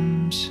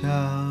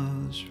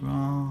themselves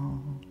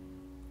wrong.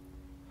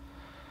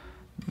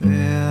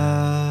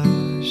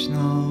 There's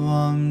no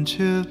one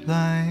to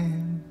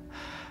blame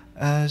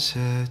as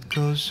it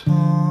goes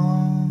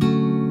on.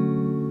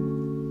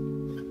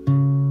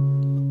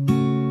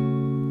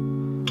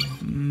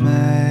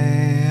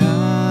 May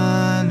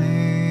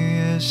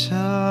any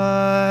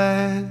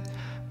side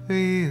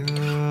be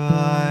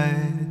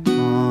right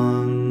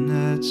on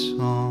its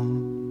own.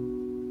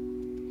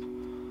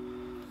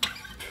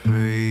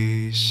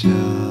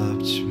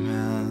 Precepts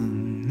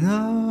meant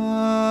nothing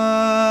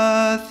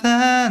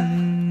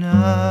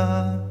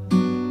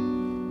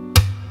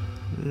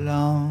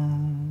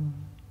alone.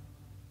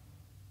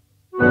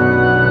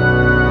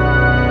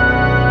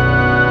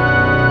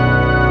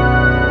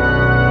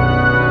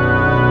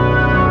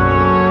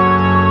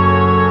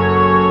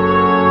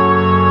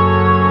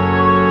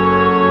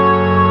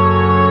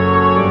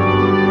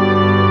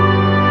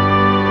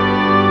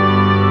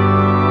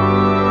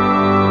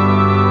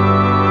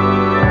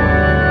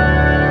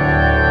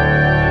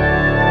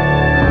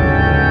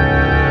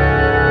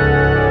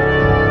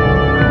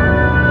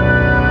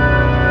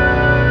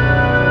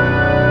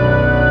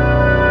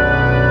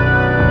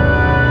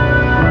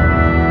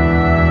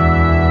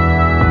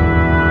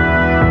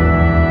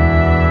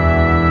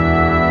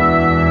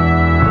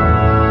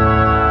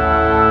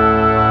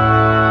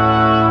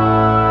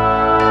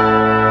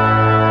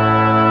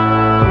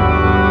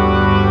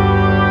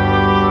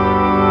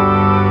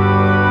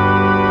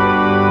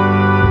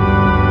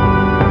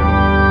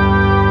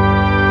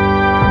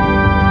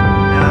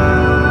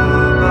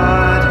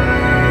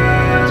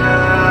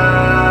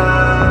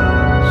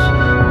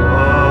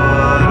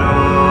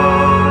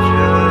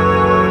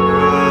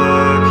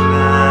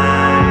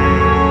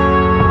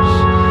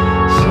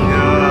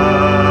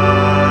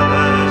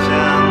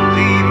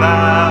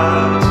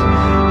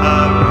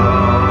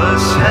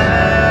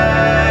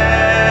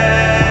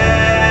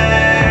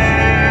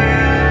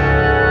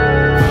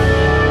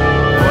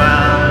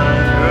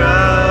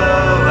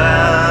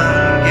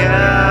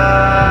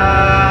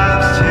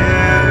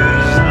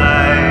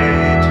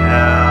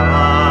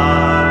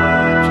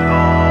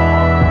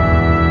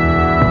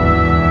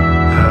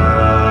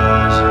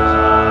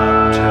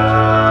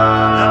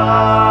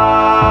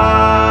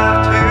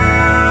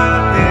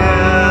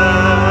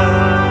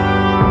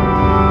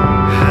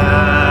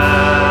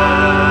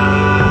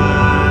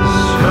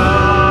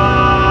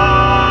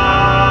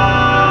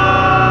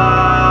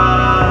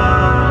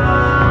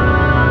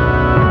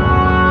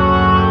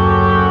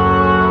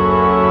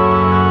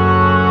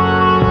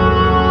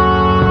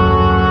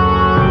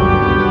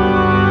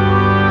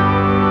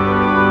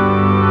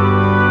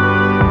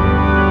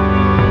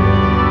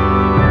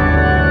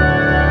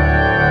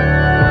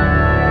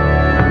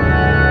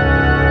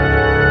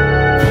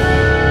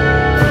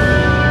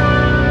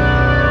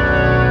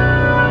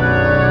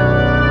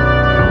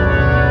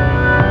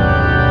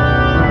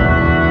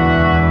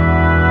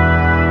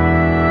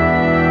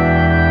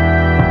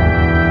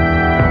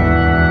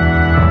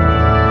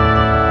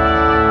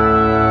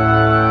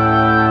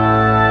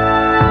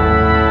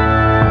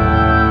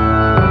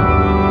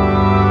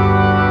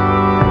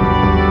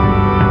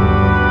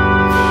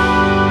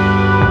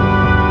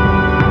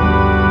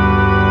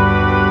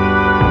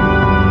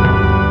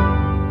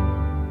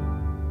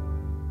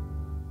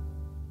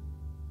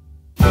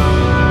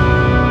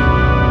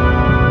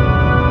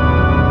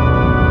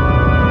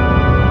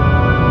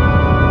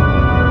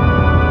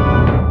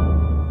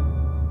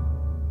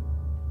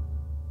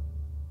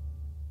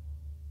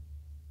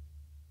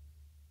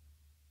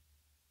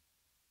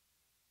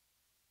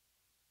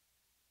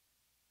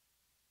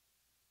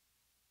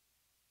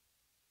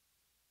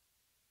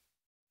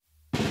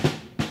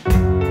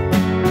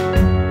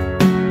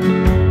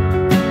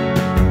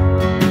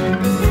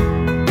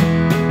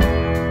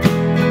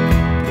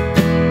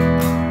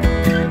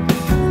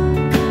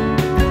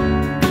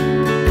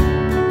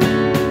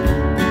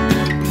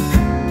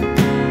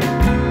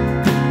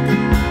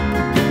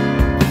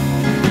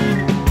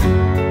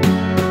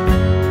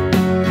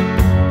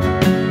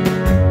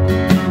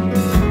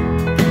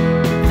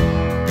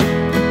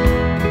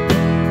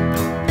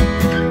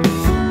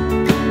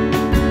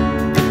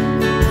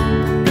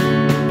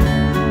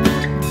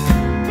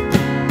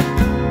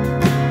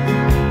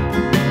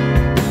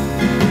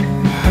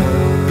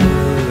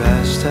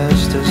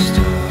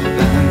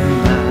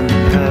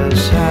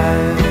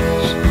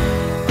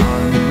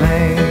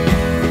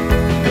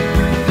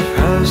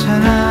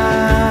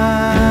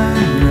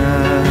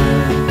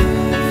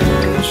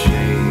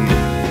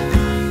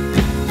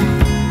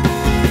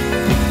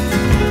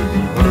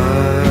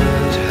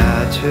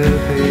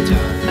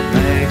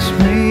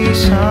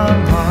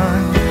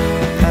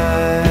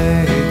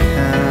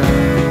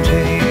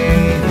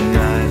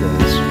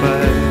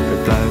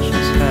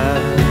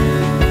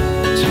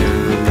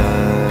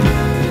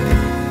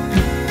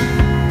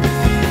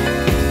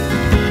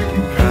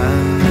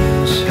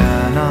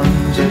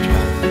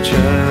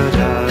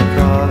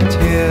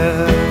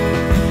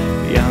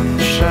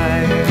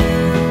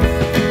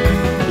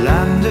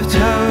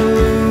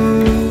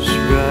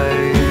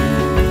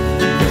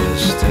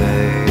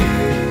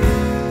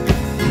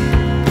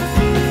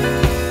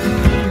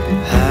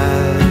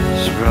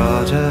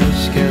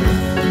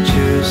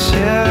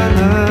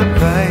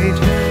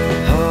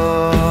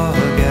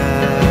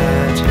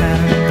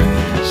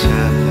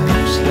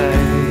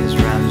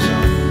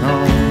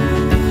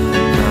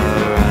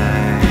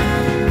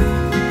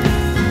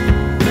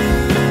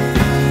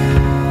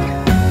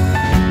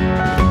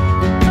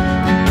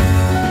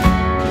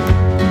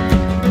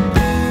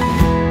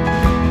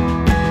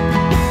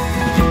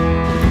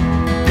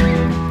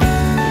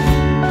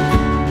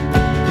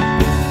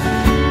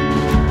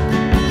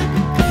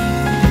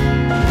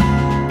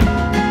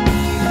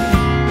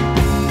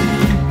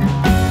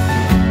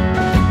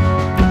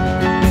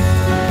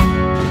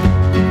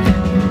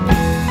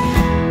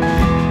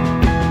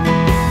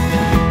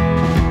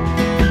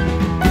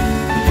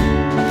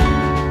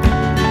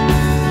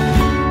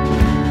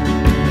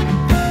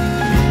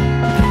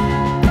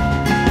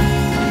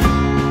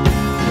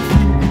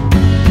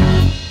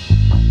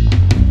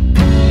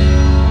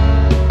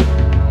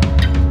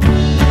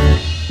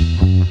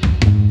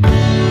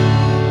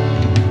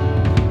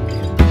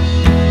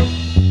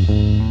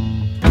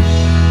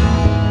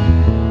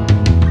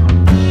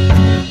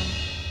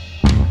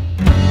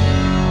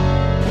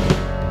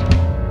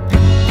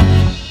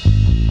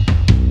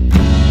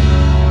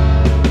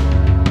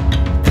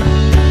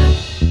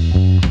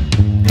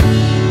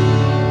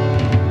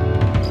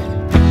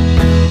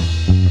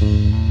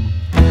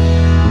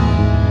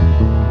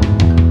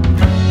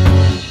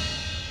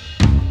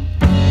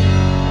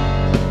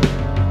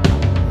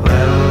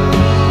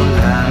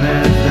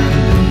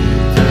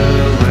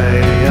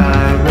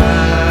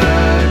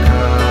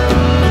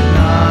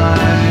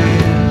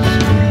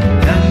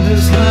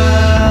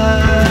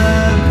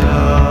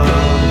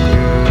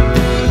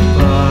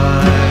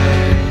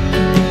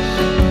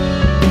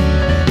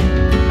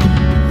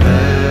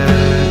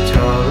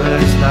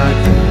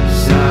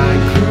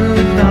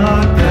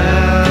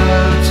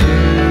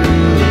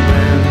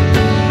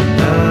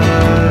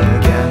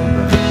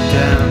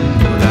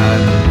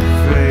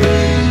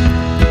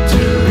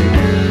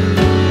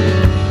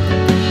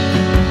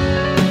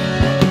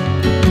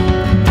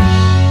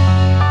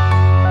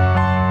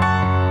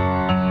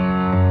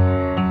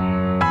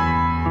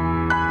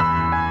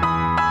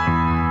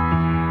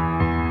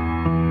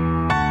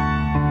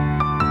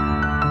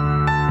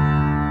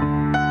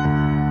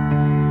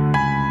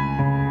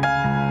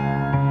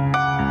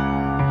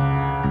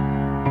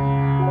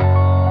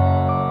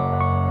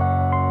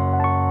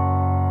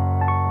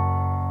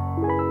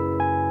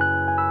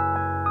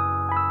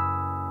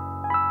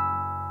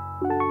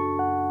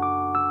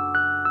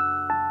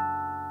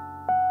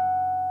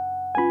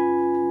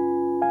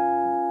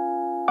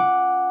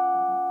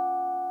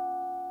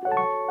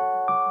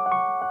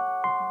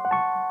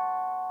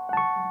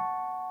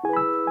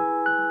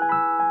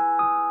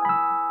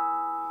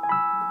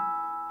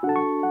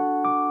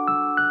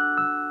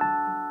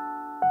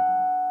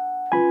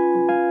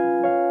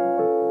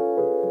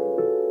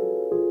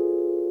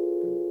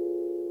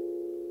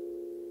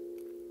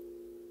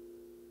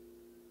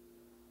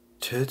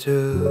 to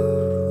do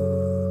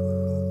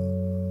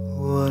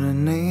what I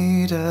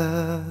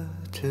needed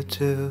to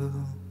do.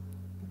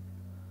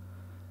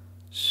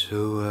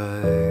 So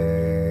when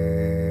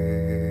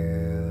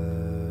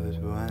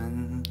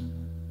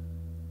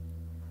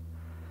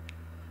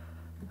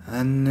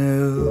I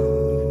knew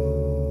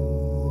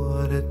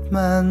what it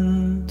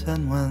meant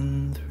and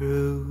went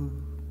through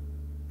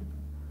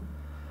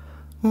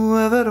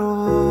with it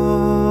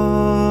all.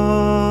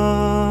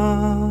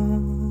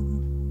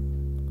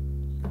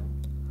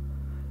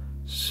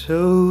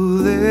 So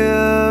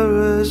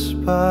there is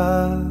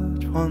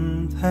but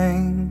one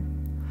thing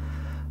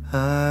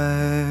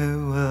I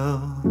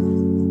will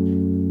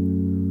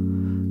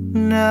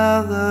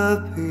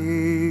never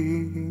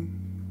be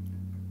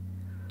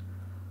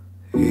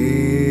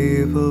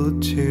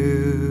able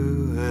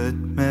to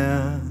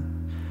admit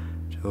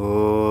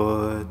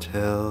or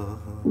tell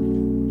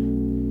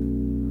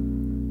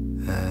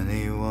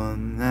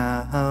anyone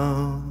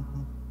now.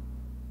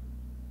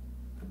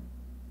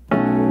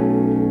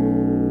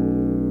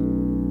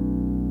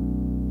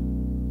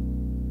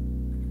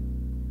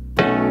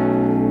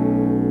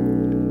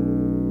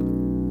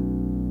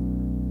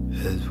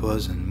 It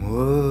wasn't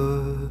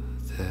worth